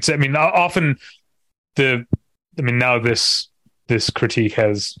guess you could say. I mean, often now this critique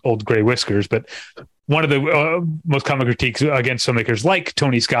has old gray whiskers, but one of the most common critiques against filmmakers like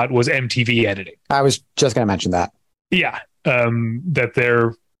Tony Scott was MTV editing. I was just going to mention that. Yeah, that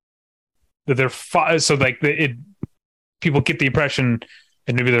they're so like people get the impression,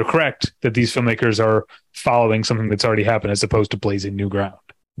 and maybe they're correct, that these filmmakers are following something that's already happened as opposed to blazing new ground.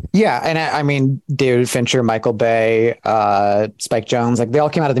 Yeah, and I mean, David Fincher, Michael Bay, Spike Jonze, like they all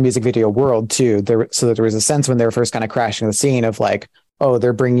came out of the music video world too. So that there was a sense when they were first kind of crashing the scene of like, oh,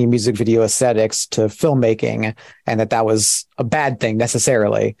 they're bringing music video aesthetics to filmmaking, and that was a bad thing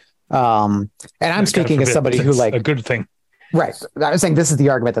necessarily. And I'm speaking as somebody who like a good thing, right? I was saying this is the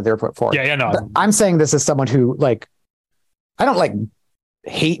argument that they were put forward. Yeah, no. I'm saying this as someone who like, I don't like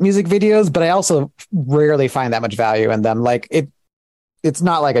hate music videos, but I also rarely find that much value in them. Like it's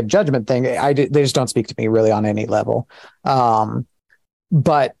not like a judgment thing. They just don't speak to me really on any level.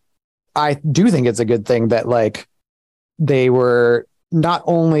 But I do think it's a good thing that like they were not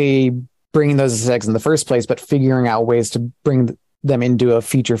only bringing those aesthetics in the first place, but figuring out ways to bring them into a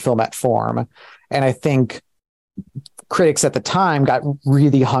feature filmat form. And I think critics at the time got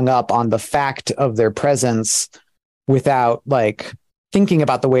really hung up on the fact of their presence without like thinking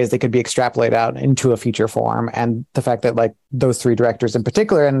about the ways they could be extrapolated out into a feature form. And the fact that like those 3 directors in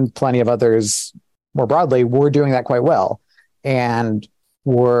particular, and plenty of others more broadly, were doing that quite well and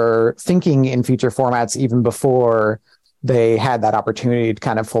were thinking in feature formats even before they had that opportunity to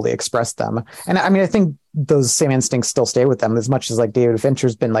kind of fully express them. And I mean, I think those same instincts still stay with them as much as like David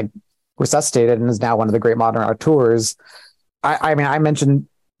Fincher's been like resuscitated and is now one of the great modern auteurs. I mean, I mentioned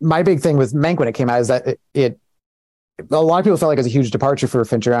my big thing with Mank when it came out is that a lot of people felt like it was a huge departure for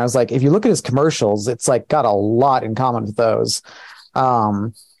Fincher. And I was like, if you look at his commercials, it's like got a lot in common with those.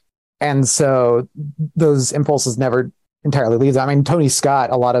 And so those impulses never entirely leave. I mean, Tony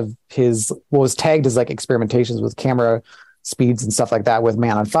Scott, a lot of his, what was tagged as like experimentations with camera speeds and stuff like that with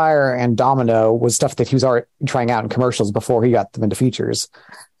Man on Fire and Domino was stuff that he was already trying out in commercials before he got them into features.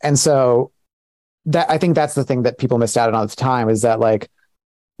 And so that, I think that's the thing that people missed out on at the time, is that like,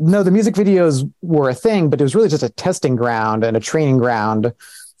 no, the music videos were a thing, but it was really just a testing ground and a training ground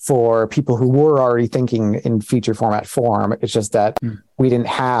for people who were already thinking in feature format form. It's just that we didn't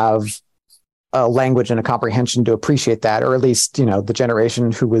have a language and a comprehension to appreciate that, or at least, you know, the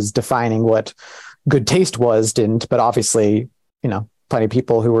generation who was defining what good taste was didn't. But obviously, you know, plenty of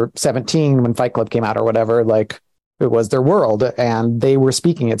people who were 17 when Fight Club came out or whatever, like it was their world and they were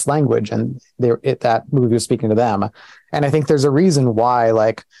speaking its language, and that movie was speaking to them. And I think there's a reason why,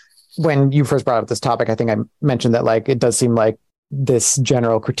 like, when you first brought up this topic, I think I mentioned that, like, it does seem like this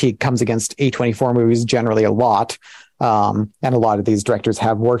general critique comes against A24 movies generally a lot. And a lot of these directors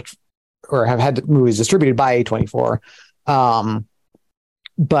have worked or have had movies distributed by A24.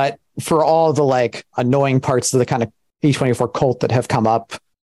 But for all the like annoying parts of the kind of A24 cult that have come up,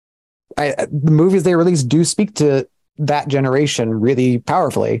 the movies they release do speak to that generation really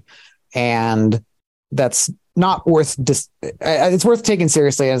powerfully. And that's not worth it's worth taking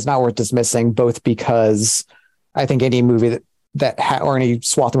seriously, and it's not worth dismissing, both because I think any movie or any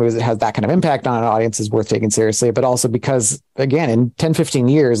swath of movies that has that kind of impact on an audience is worth taking seriously, but also because, again, in 10, 15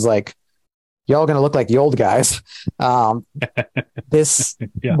 years, like, y'all going to look like the old guys. This,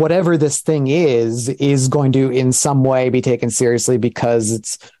 whatever this thing is going to in some way be taken seriously because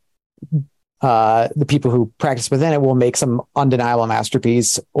it's the people who practice within it will make some undeniable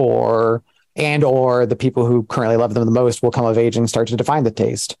masterpiece, or the people who currently love them the most will come of age and start to define the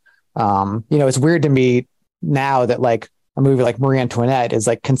taste. It's weird to me now that like a movie like Marie Antoinette is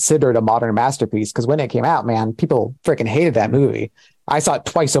like considered a modern masterpiece, because when it came out, man, people freaking hated that movie. I saw it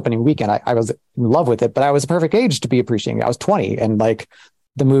twice opening weekend. I was in love with it, but I was a perfect age to be appreciating it. I was 20 and like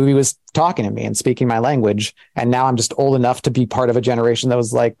the movie was talking to me and speaking my language. And now I'm just old enough to be part of a generation that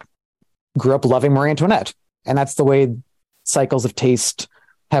was like, grew up loving Marie Antoinette. And that's the way cycles of taste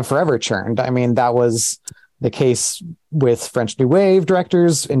have forever churned. I mean, that was the case with French New Wave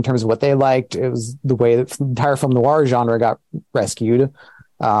directors in terms of what they liked. It was the way that the entire film noir genre got rescued.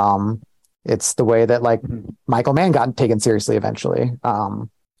 It's the way that like Michael Mann got taken seriously eventually.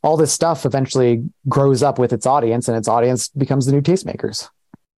 All this stuff eventually grows up with its audience, and its audience becomes the new tastemakers.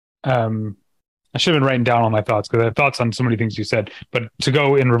 I should have been writing down all my thoughts because I have thoughts on so many things you said. But to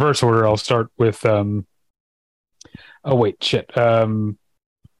go in reverse order, I'll start with. No, I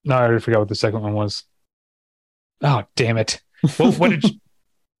already forgot what the second one was. Oh, damn it! What did you,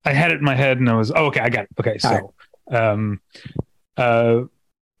 I had it in my head and I was okay. I got it. Okay, so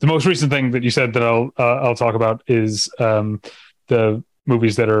the most recent thing that you said that I'll talk about is the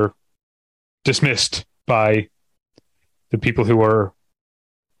movies that are dismissed by the people who are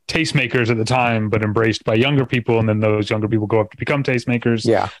tastemakers at the time, but embraced by younger people, and then those younger people go up to become tastemakers.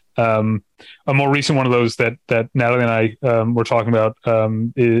 Yeah. A more recent one of those that Natalie and I were talking about,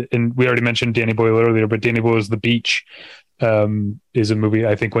 and we already mentioned Danny Boyle earlier, but Danny Boyle's The Beach is a movie.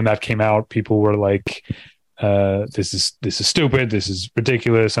 I think when that came out, people were like, this is stupid, this is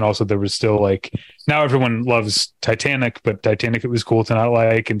ridiculous. And also there was still like, now everyone loves Titanic, but Titanic it was cool to not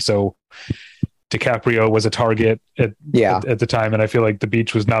like, and so DiCaprio was a target at the time. And I feel like The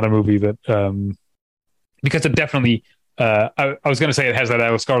Beach was not a movie that because it definitely I was going to say it has that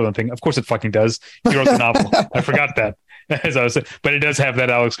Alex Garland thing. Of course it fucking does. He wrote the novel. I forgot that. As I was saying, but it does have that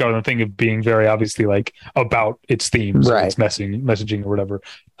Alex Garland thing of being very obviously like about its themes, right, its messaging or whatever.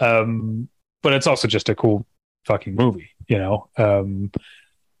 But it's also just a cool fucking movie, you know?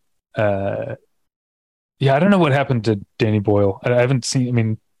 Yeah, I don't know what happened to Danny Boyle. I haven't seen, I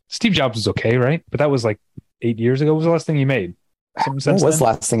mean, Steve Jobs was okay, right? But that was like 8 years ago. What was the last thing he made? What was the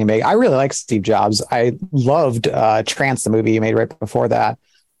last thing he made? I really like Steve Jobs. I loved Trance, the movie he made right before that.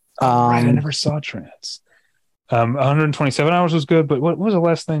 Right, I never saw Trance. 127 Hours was good, but what was the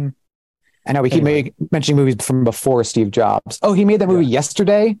last thing? I know we keep mentioning movies from before Steve Jobs. Oh, he made that movie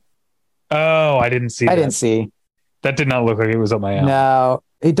Yesterday. Oh, I didn't see. That did not look like it was up my alley. No,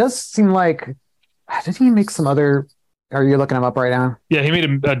 it does seem like. Did he make some other? Are you looking him up right now? Yeah,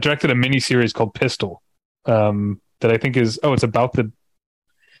 he directed a mini series called Pistol. That I think is it's about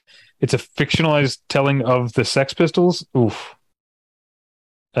it's a fictionalized telling of the Sex Pistols. Oof,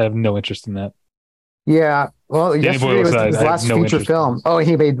 I have no interest in that. Yeah, well, Yesterday was his last feature film. Oh,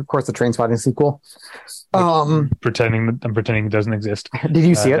 he made, of course, the Trainspotting sequel. I'm pretending it doesn't exist. Did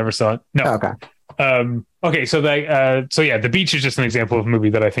you see it? Never saw it. No. Oh, okay. Okay, so The Beach is just an example of a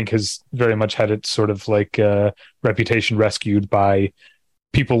movie that I think has very much had its sort of like reputation rescued by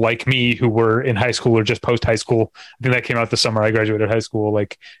people like me who were in high school or just post high school. I think that came out the summer I graduated high school,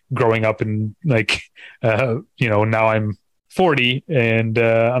 like growing up and like, now I'm 40 and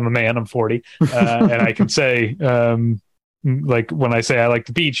I'm a man, I'm 40. And I can say, like when I say I like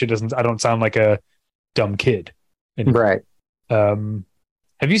The Beach, I don't sound like a dumb kid anymore. Right.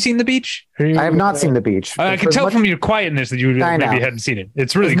 Have you seen The Beach? I have not seen The Beach. I can tell from your quietness that you maybe hadn't seen it.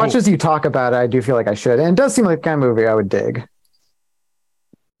 It's really cool. As much as you talk about it, I do feel like I should. And it does seem like the kind of movie I would dig.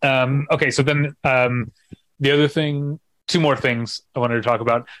 Okay, so then the other thing, two more things I wanted to talk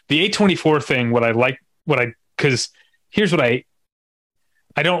about. The A24 thing, because here's what I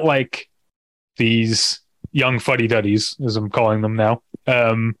don't like these young fuddy-duddies, as I'm calling them now,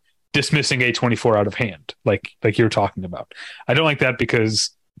 dismissing A24 out of hand, like you're talking about. I don't like that because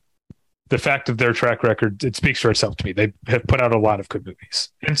the fact of their track record, it speaks for itself to me. They have put out a lot of good movies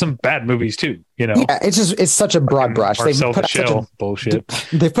and some bad movies too, you know? Yeah, it's such a broad brush. Bullshit.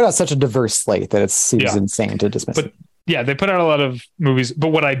 They've put out such a diverse slate that it seems insane to dismiss it. Yeah, they put out a lot of movies, but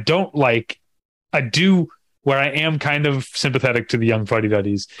what I don't like, where I am kind of sympathetic to the young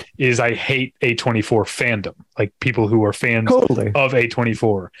fuddy-duddies is I hate A24 fandom, like people who are fans of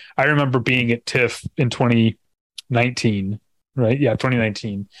A24. I remember being at TIFF in 2019, right? Yeah,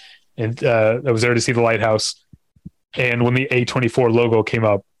 2019. And I was there to see The Lighthouse. And when the A24 logo came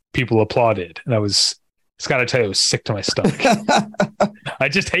up, people applauded. And I was just got to tell you, it was sick to my stomach. I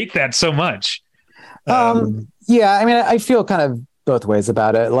just hate that so much. Yeah, I mean, I feel kind of both ways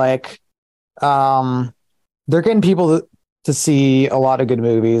about it. Like, they're getting people to see a lot of good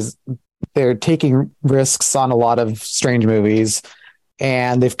movies. They're taking risks on a lot of strange movies,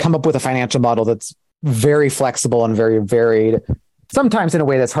 and they've come up with a financial model that's very flexible and very varied, sometimes in a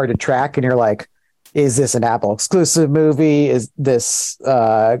way that's hard to track. And you're like, is this an Apple exclusive movie? Is this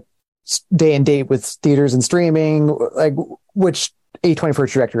day and date with theaters and streaming? Like, which A24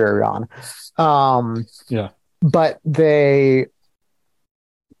 trajectory are we on? Yeah. But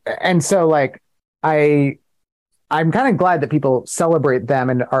and so like, I'm kind of glad that people celebrate them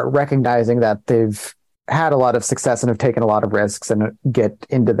and are recognizing that they've had a lot of success and have taken a lot of risks and get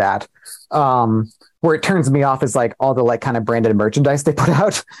into that. Where it turns me off is like all the like kind of branded merchandise they put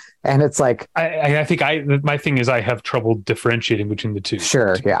out. And it's like, I think my thing is I have trouble differentiating between the two.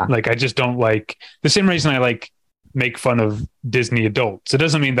 Sure. Yeah. Like, I just don't like the same reason I like make fun of Disney adults. It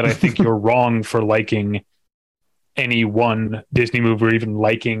doesn't mean that I think you're wrong for liking any one Disney movie or even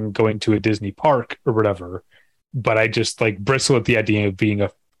liking going to a Disney park or whatever. But I just like bristle at the idea of being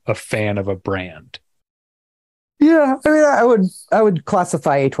a fan of a brand. Yeah, I mean, I would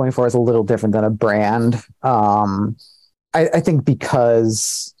classify A24 as a little different than a brand. I think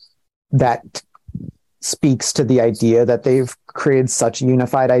because that speaks to the idea that they've created such a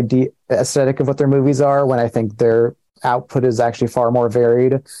unified aesthetic of what their movies are, when I think their output is actually far more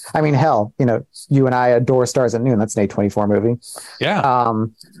varied. I mean, hell, you and I adore Stars at Noon. That's an A24 movie. Yeah.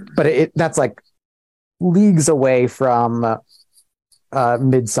 But that's like leagues away from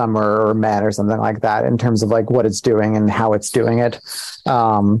Midsummer or Men or something like that in terms of like what it's doing and how it's doing it.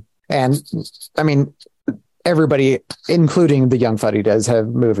 And I mean, everybody, including the Young Fuddy Duddies, have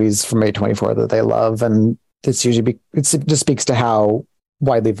movies from A24 that they love, and it's usually it just speaks to how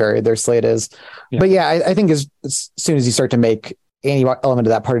widely varied their slate is. Yeah. But yeah, I think as soon as you start to make any element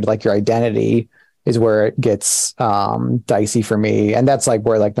of that part of like your identity is where it gets dicey for me. And that's like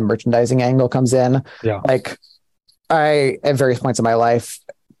where like the merchandising angle comes in. Yeah. Like, I, at various points in my life,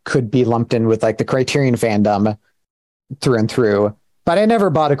 could be lumped in with like the Criterion fandom through and through, but I never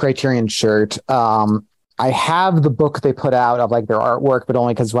bought a Criterion shirt. I have the book they put out of like their artwork, but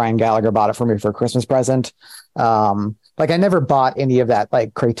only because Ryan Gallagher bought it for me for a Christmas present. Like, I never bought any of that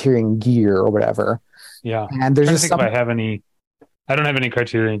like Criterion gear or whatever. Yeah. And there's just if I have any. I don't have any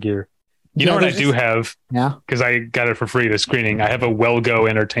Criterion gear. You know what I do have? Yeah. Because I got it for free at a screening. I have a Well Go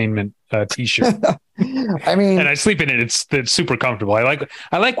Entertainment t-shirt. I mean, and I sleep in it. It's super comfortable. I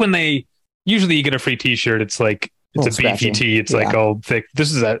like when they usually you get a free t-shirt. It's like it's a beefy tee. It's like all thick.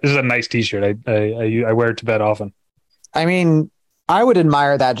 This is a nice t-shirt. I wear it to bed often. I mean, I would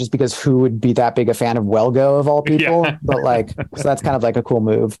admire that just because who would be that big a fan of Well Go of all people? Yeah. But like, so that's kind of like a cool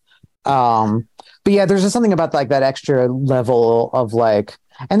move. But yeah, there's just something about like that extra level of like,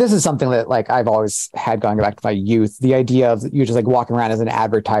 and this is something that like I've always had going back to my youth, the idea of you just like walking around as an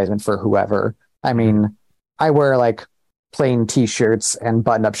advertisement for whoever. I mean, I wear like plain t-shirts and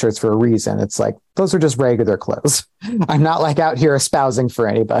button-up shirts for a reason. It's like, those are just regular clothes. I'm not like out here espousing for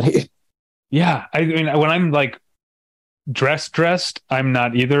anybody. Yeah. I mean, when I'm like dressed, I'm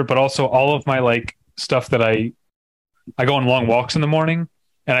not either, but also all of my like stuff that I go on long walks in the morning.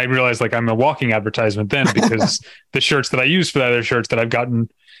 And I realized like I'm a walking advertisement then because the shirts that I use for the other shirts that I've gotten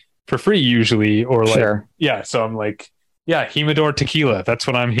for free usually, or like, sure. Yeah. So I'm like, yeah, Humidor tequila. That's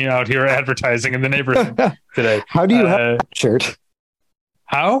what I'm out here advertising in the neighborhood today. How do you have that shirt?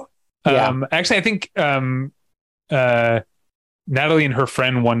 How? Yeah. Actually, I think Natalie and her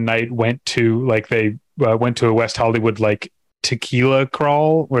friend one night went to a West Hollywood like tequila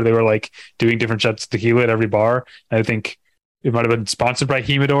crawl where they were like doing different shots of tequila at every bar. And I think it might have been sponsored by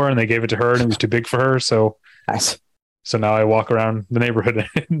Humidor, and they gave it to her, and it was too big for her. So nice. So now I walk around the neighborhood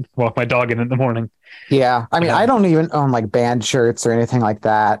and walk my dog in the morning. Yeah, I mean, I don't even own like band shirts or anything like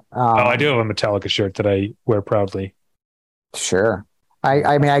that. I do have a Metallica shirt that I wear proudly. Sure.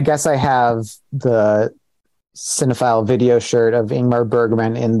 I mean, I guess I have the Cinephile video shirt of Ingmar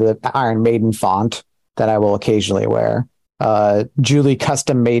Bergman in the Iron Maiden font that I will occasionally wear. Julie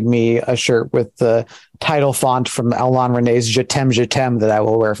custom made me a shirt with the title font from Alain René's Je t'aime that I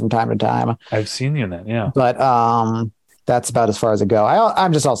will wear from time to time. I've seen you in that, yeah. But that's about as far as I go.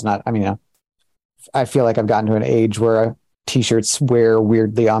 I'm just also not, I mean, I feel like I've gotten to an age where t-shirts wear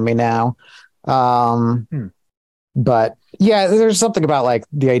weirdly on me now. But yeah, there's something about like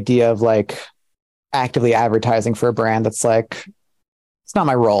the idea of like actively advertising for a brand that's like, it's not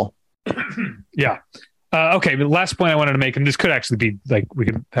my role. Yeah. Okay, the last point I wanted to make, and this could actually be like we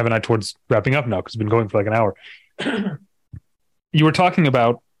could have an eye towards wrapping up now because it's been going for like an hour. You were talking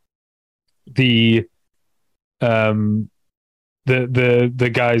about the the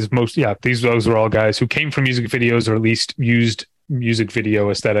guys those were all guys who came from music videos, or at least used music video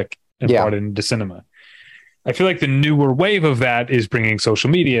aesthetic and brought it into cinema. I feel like the newer wave of that is bringing social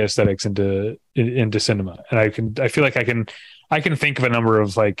media aesthetics into cinema, and I feel like I can think of a number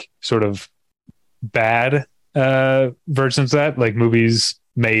of like sort of bad versions of that, like movies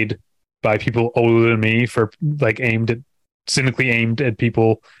made by people older than me for like cynically aimed at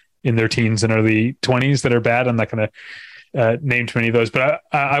people in their teens and early 20s that are bad. I'm not going to name too many of those, but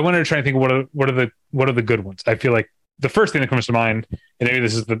I wanted to try and think of what are the good ones. I feel like the first thing that comes to mind, and maybe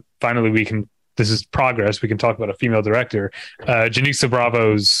this is progress. We can talk about a female director, Janissa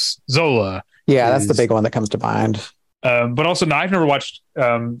Bravo's Zola. Yeah, that's the big one that comes to mind. But also, I've never watched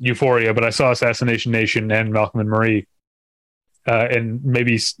Euphoria, but I saw Assassination Nation and Malcolm and Marie, and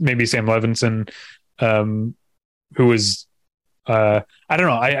maybe Sam Levinson, who was I don't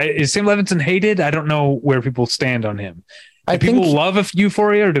know. Is Sam Levinson hated? I don't know where people stand on him. Do people love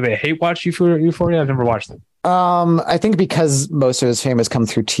Euphoria, or do they hate watch Euphoria? I've never watched it. I think because most of his fame has come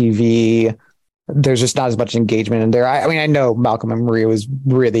through TV, there's just not as much engagement in there. I mean, I know Malcolm and Marie was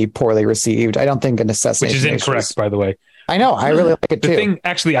really poorly received. I don't think an Assassination, which is incorrect, by the way. I know. I really like it too.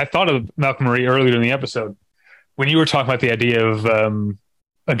 Actually, I thought of Malcolm and Marie earlier in the episode when you were talking about the idea of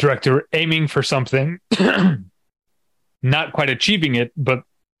a director aiming for something, not quite achieving it, but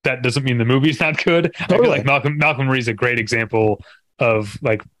that doesn't mean the movie's not good. Totally. I feel like Malcolm and Marie is a great example of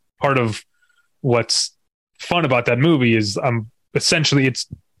like part of what's fun about that movie is essentially it's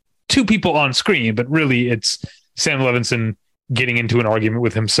two people on screen, but really it's Sam Levinson getting into an argument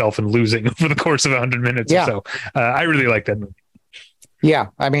with himself and losing over the course of 100 minutes or so. I really like that movie. Yeah.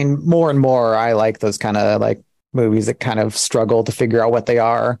 I mean, more and more I like those kind of like movies that kind of struggle to figure out what they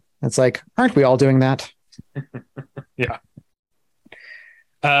are. It's like, aren't we all doing that? Yeah.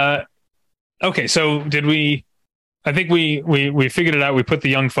 Okay. So I think we figured it out. We put the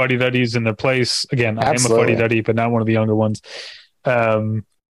young fuddy-duddies in their place. Again, absolutely. I am a fuddy-duddy, but not one of the younger ones. And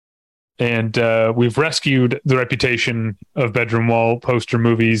we've rescued the reputation of bedroom wall poster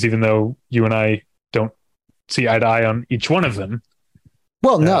movies, even though you and I don't see eye to eye on each one of them.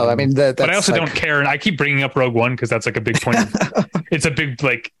 Well, no, I mean, but I also don't care. And I keep bringing up Rogue One because that's like a big point. It's a big,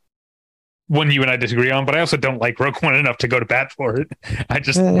 like, one you and I disagree on, but I also don't like Rogue One enough to go to bat for it. I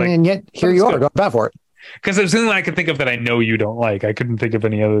just and yet here you are going to bat for it. Because there's something I can think of that I know you don't like. I couldn't think of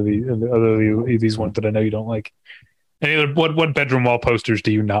any other of these ones that I know you don't like. Any other what bedroom wall posters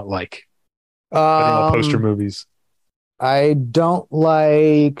do you not like? Bedroom wall poster movies. I don't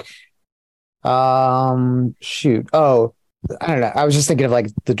like. Shoot. Oh, I don't know. I was just thinking of like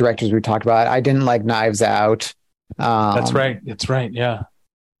the directors we talked about. I didn't like Knives Out. That's right. That's right. Yeah.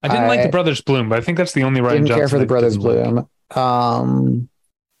 I didn't like the Brothers Bloom, but I think that's the only Rian Johnson. Didn't care for the Brothers Bloom.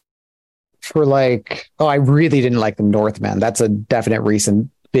 For like, I really didn't like the Northman. That's a definite recent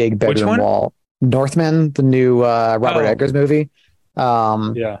big bedroom wall. Northman, the new Robert Eggers movie.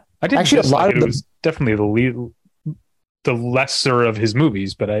 Yeah, I didn't actually. It was definitely the lesser of his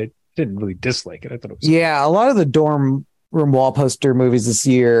movies, but I didn't really dislike it. I thought it was a lot of the dorm room wall poster movies this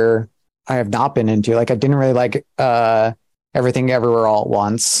year I have not been into. Like I didn't really like Everything Everywhere All at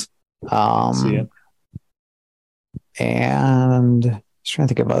Once. See it. And I was trying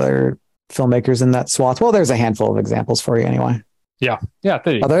to think of other filmmakers in that swath. Well, there's a handful of examples for you anyway. Yeah. There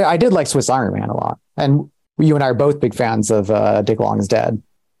you go. I did like Swiss Army Man a lot. And you and I are both big fans of Dick Long is Dead.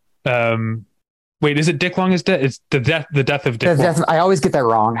 Wait, is it Dick Long is Dead? It's the death of Dick Long. I always get that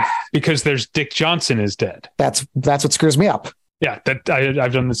wrong. Because there's Dick Johnson is Dead. That's what screws me up. Yeah,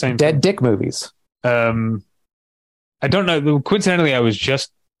 I've done the same Dead thing. Dick movies. I don't know. Coincidentally, I was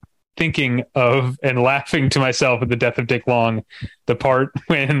just thinking of and laughing to myself at the death of Dick Long, the part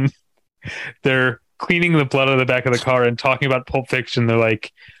when they're cleaning the blood out of the back of the car and talking about Pulp Fiction. They're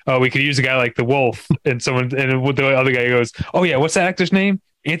like, "Oh, we could use a guy like the Wolf," and the other guy goes, "Oh yeah, what's that actor's name?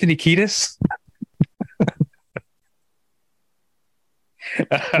 Anthony Kiedis."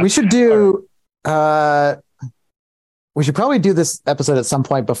 We should do. We should probably do this episode at some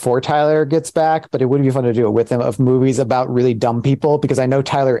point before Tyler gets back, but it would be fun to do it with him, of movies about really dumb people, because I know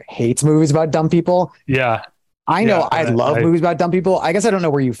Tyler hates movies about dumb people. Yeah. I know I love movies about dumb people. I guess I don't know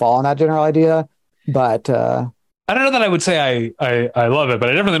where you fall on that general idea, but I don't know that I would say I love it, but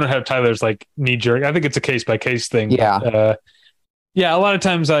I definitely don't have Tyler's like knee jerk. I think it's a case by case thing. Yeah. But, a lot of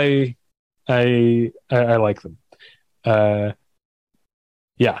times I like them.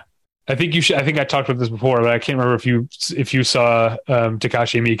 Yeah. I think you should. I think I talked about this before, but I can't remember if you saw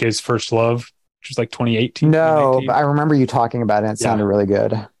Takashi Miike's First Love, which was like 2018. No, but I remember you talking about it. It sounded really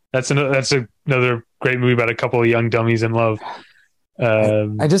good. That's another great movie about a couple of young dummies in love,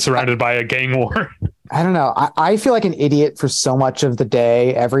 surrounded by a gang war. I don't know. I feel like an idiot for so much of the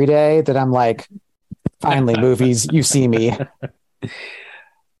day, every day, that I'm like, finally, movies, you see me.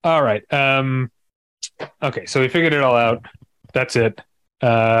 All right. Okay, so we figured it all out. That's it.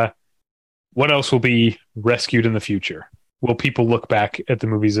 What else will be rescued in the future? Will people look back at the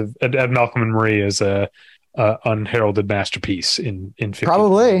movies at Malcolm and Marie as a unheralded masterpiece in 50?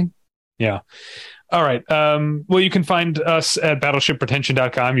 Probably. Yeah. All right. Well, you can find us at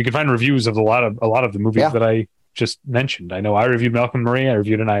battleshippretension.com. You can find reviews of a lot of the movies that I just mentioned. I know I reviewed Malcolm and Marie. I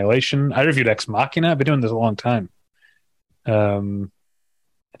reviewed Annihilation. I reviewed Ex Machina. I've been doing this a long time.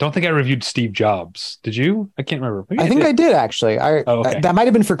 I don't think I reviewed Steve Jobs. Did you? I can't remember. I think I did, actually. That might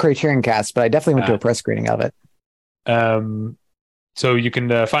have been for Criterion Cast, but I definitely went to a press screening of it. So you can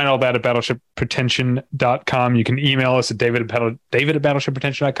find all that at battleshippretension.com. You can email us at David at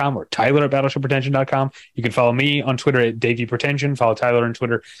battleshippretension.com or Tyler at battleshippretension.com. You can follow me on Twitter at DavyPretension. Follow Tyler on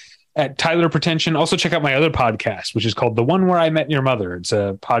Twitter at Tyler Pretension. Also check out my other podcast, which is called The One Where I Met Your Mother. It's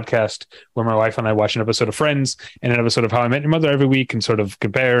a podcast where my wife and I watch an episode of Friends and an episode of How I Met Your Mother every week and sort of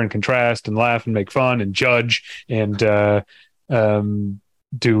compare and contrast and laugh and make fun and judge and do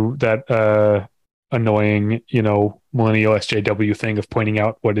that annoying, millennial SJW thing of pointing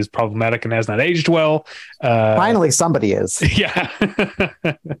out what is problematic and has not aged well. Finally, somebody is. Yeah.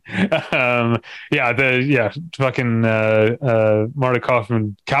 Fucking Marta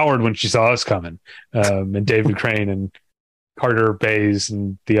Kaufman cowered when she saw us coming. And David Crane and Carter Bays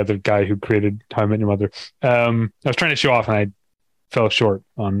and the other guy who created How I Met Your Mother. I was trying to show off and I fell short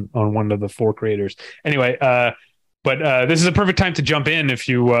on one of the four creators. Anyway, but this is a perfect time to jump in if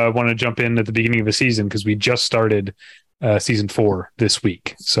you want to jump in at the beginning of the season, because we just started season 4 this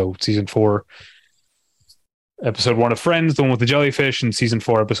week. So season 4, episode 1 of Friends, the one with the jellyfish, and season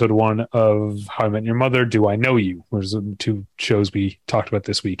 4, episode 1 of How I Met Your Mother, Do I Know You? Those are the 2 shows we talked about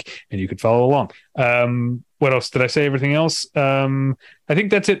this week, and you could follow along. What else? Did I say everything else? I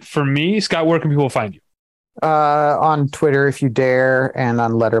think that's it for me. Scott, where can people find you? On Twitter, if you dare, and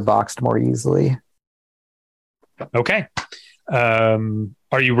on Letterboxd more easily. Okay. Are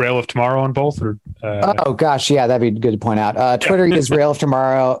you Rail of Tomorrow on both? Or oh gosh, yeah, that'd be good to point out. Twitter is Rail of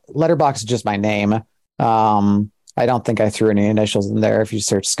Tomorrow. Letterboxd is just my name. I don't think I threw any initials in there. If you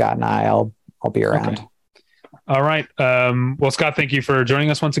search Scott and I'll be around. Okay. All right. Well, Scott, thank you for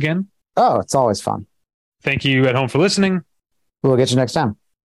joining us once again. Oh, it's always fun. Thank you at home for listening. We'll get you next time.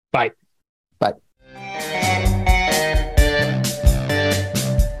 Bye. Bye.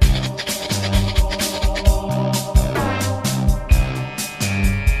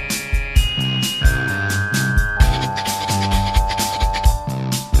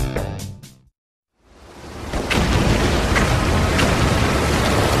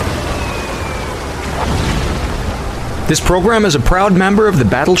 This program is a proud member of the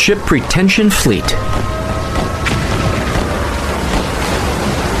Battleship Pretension Fleet.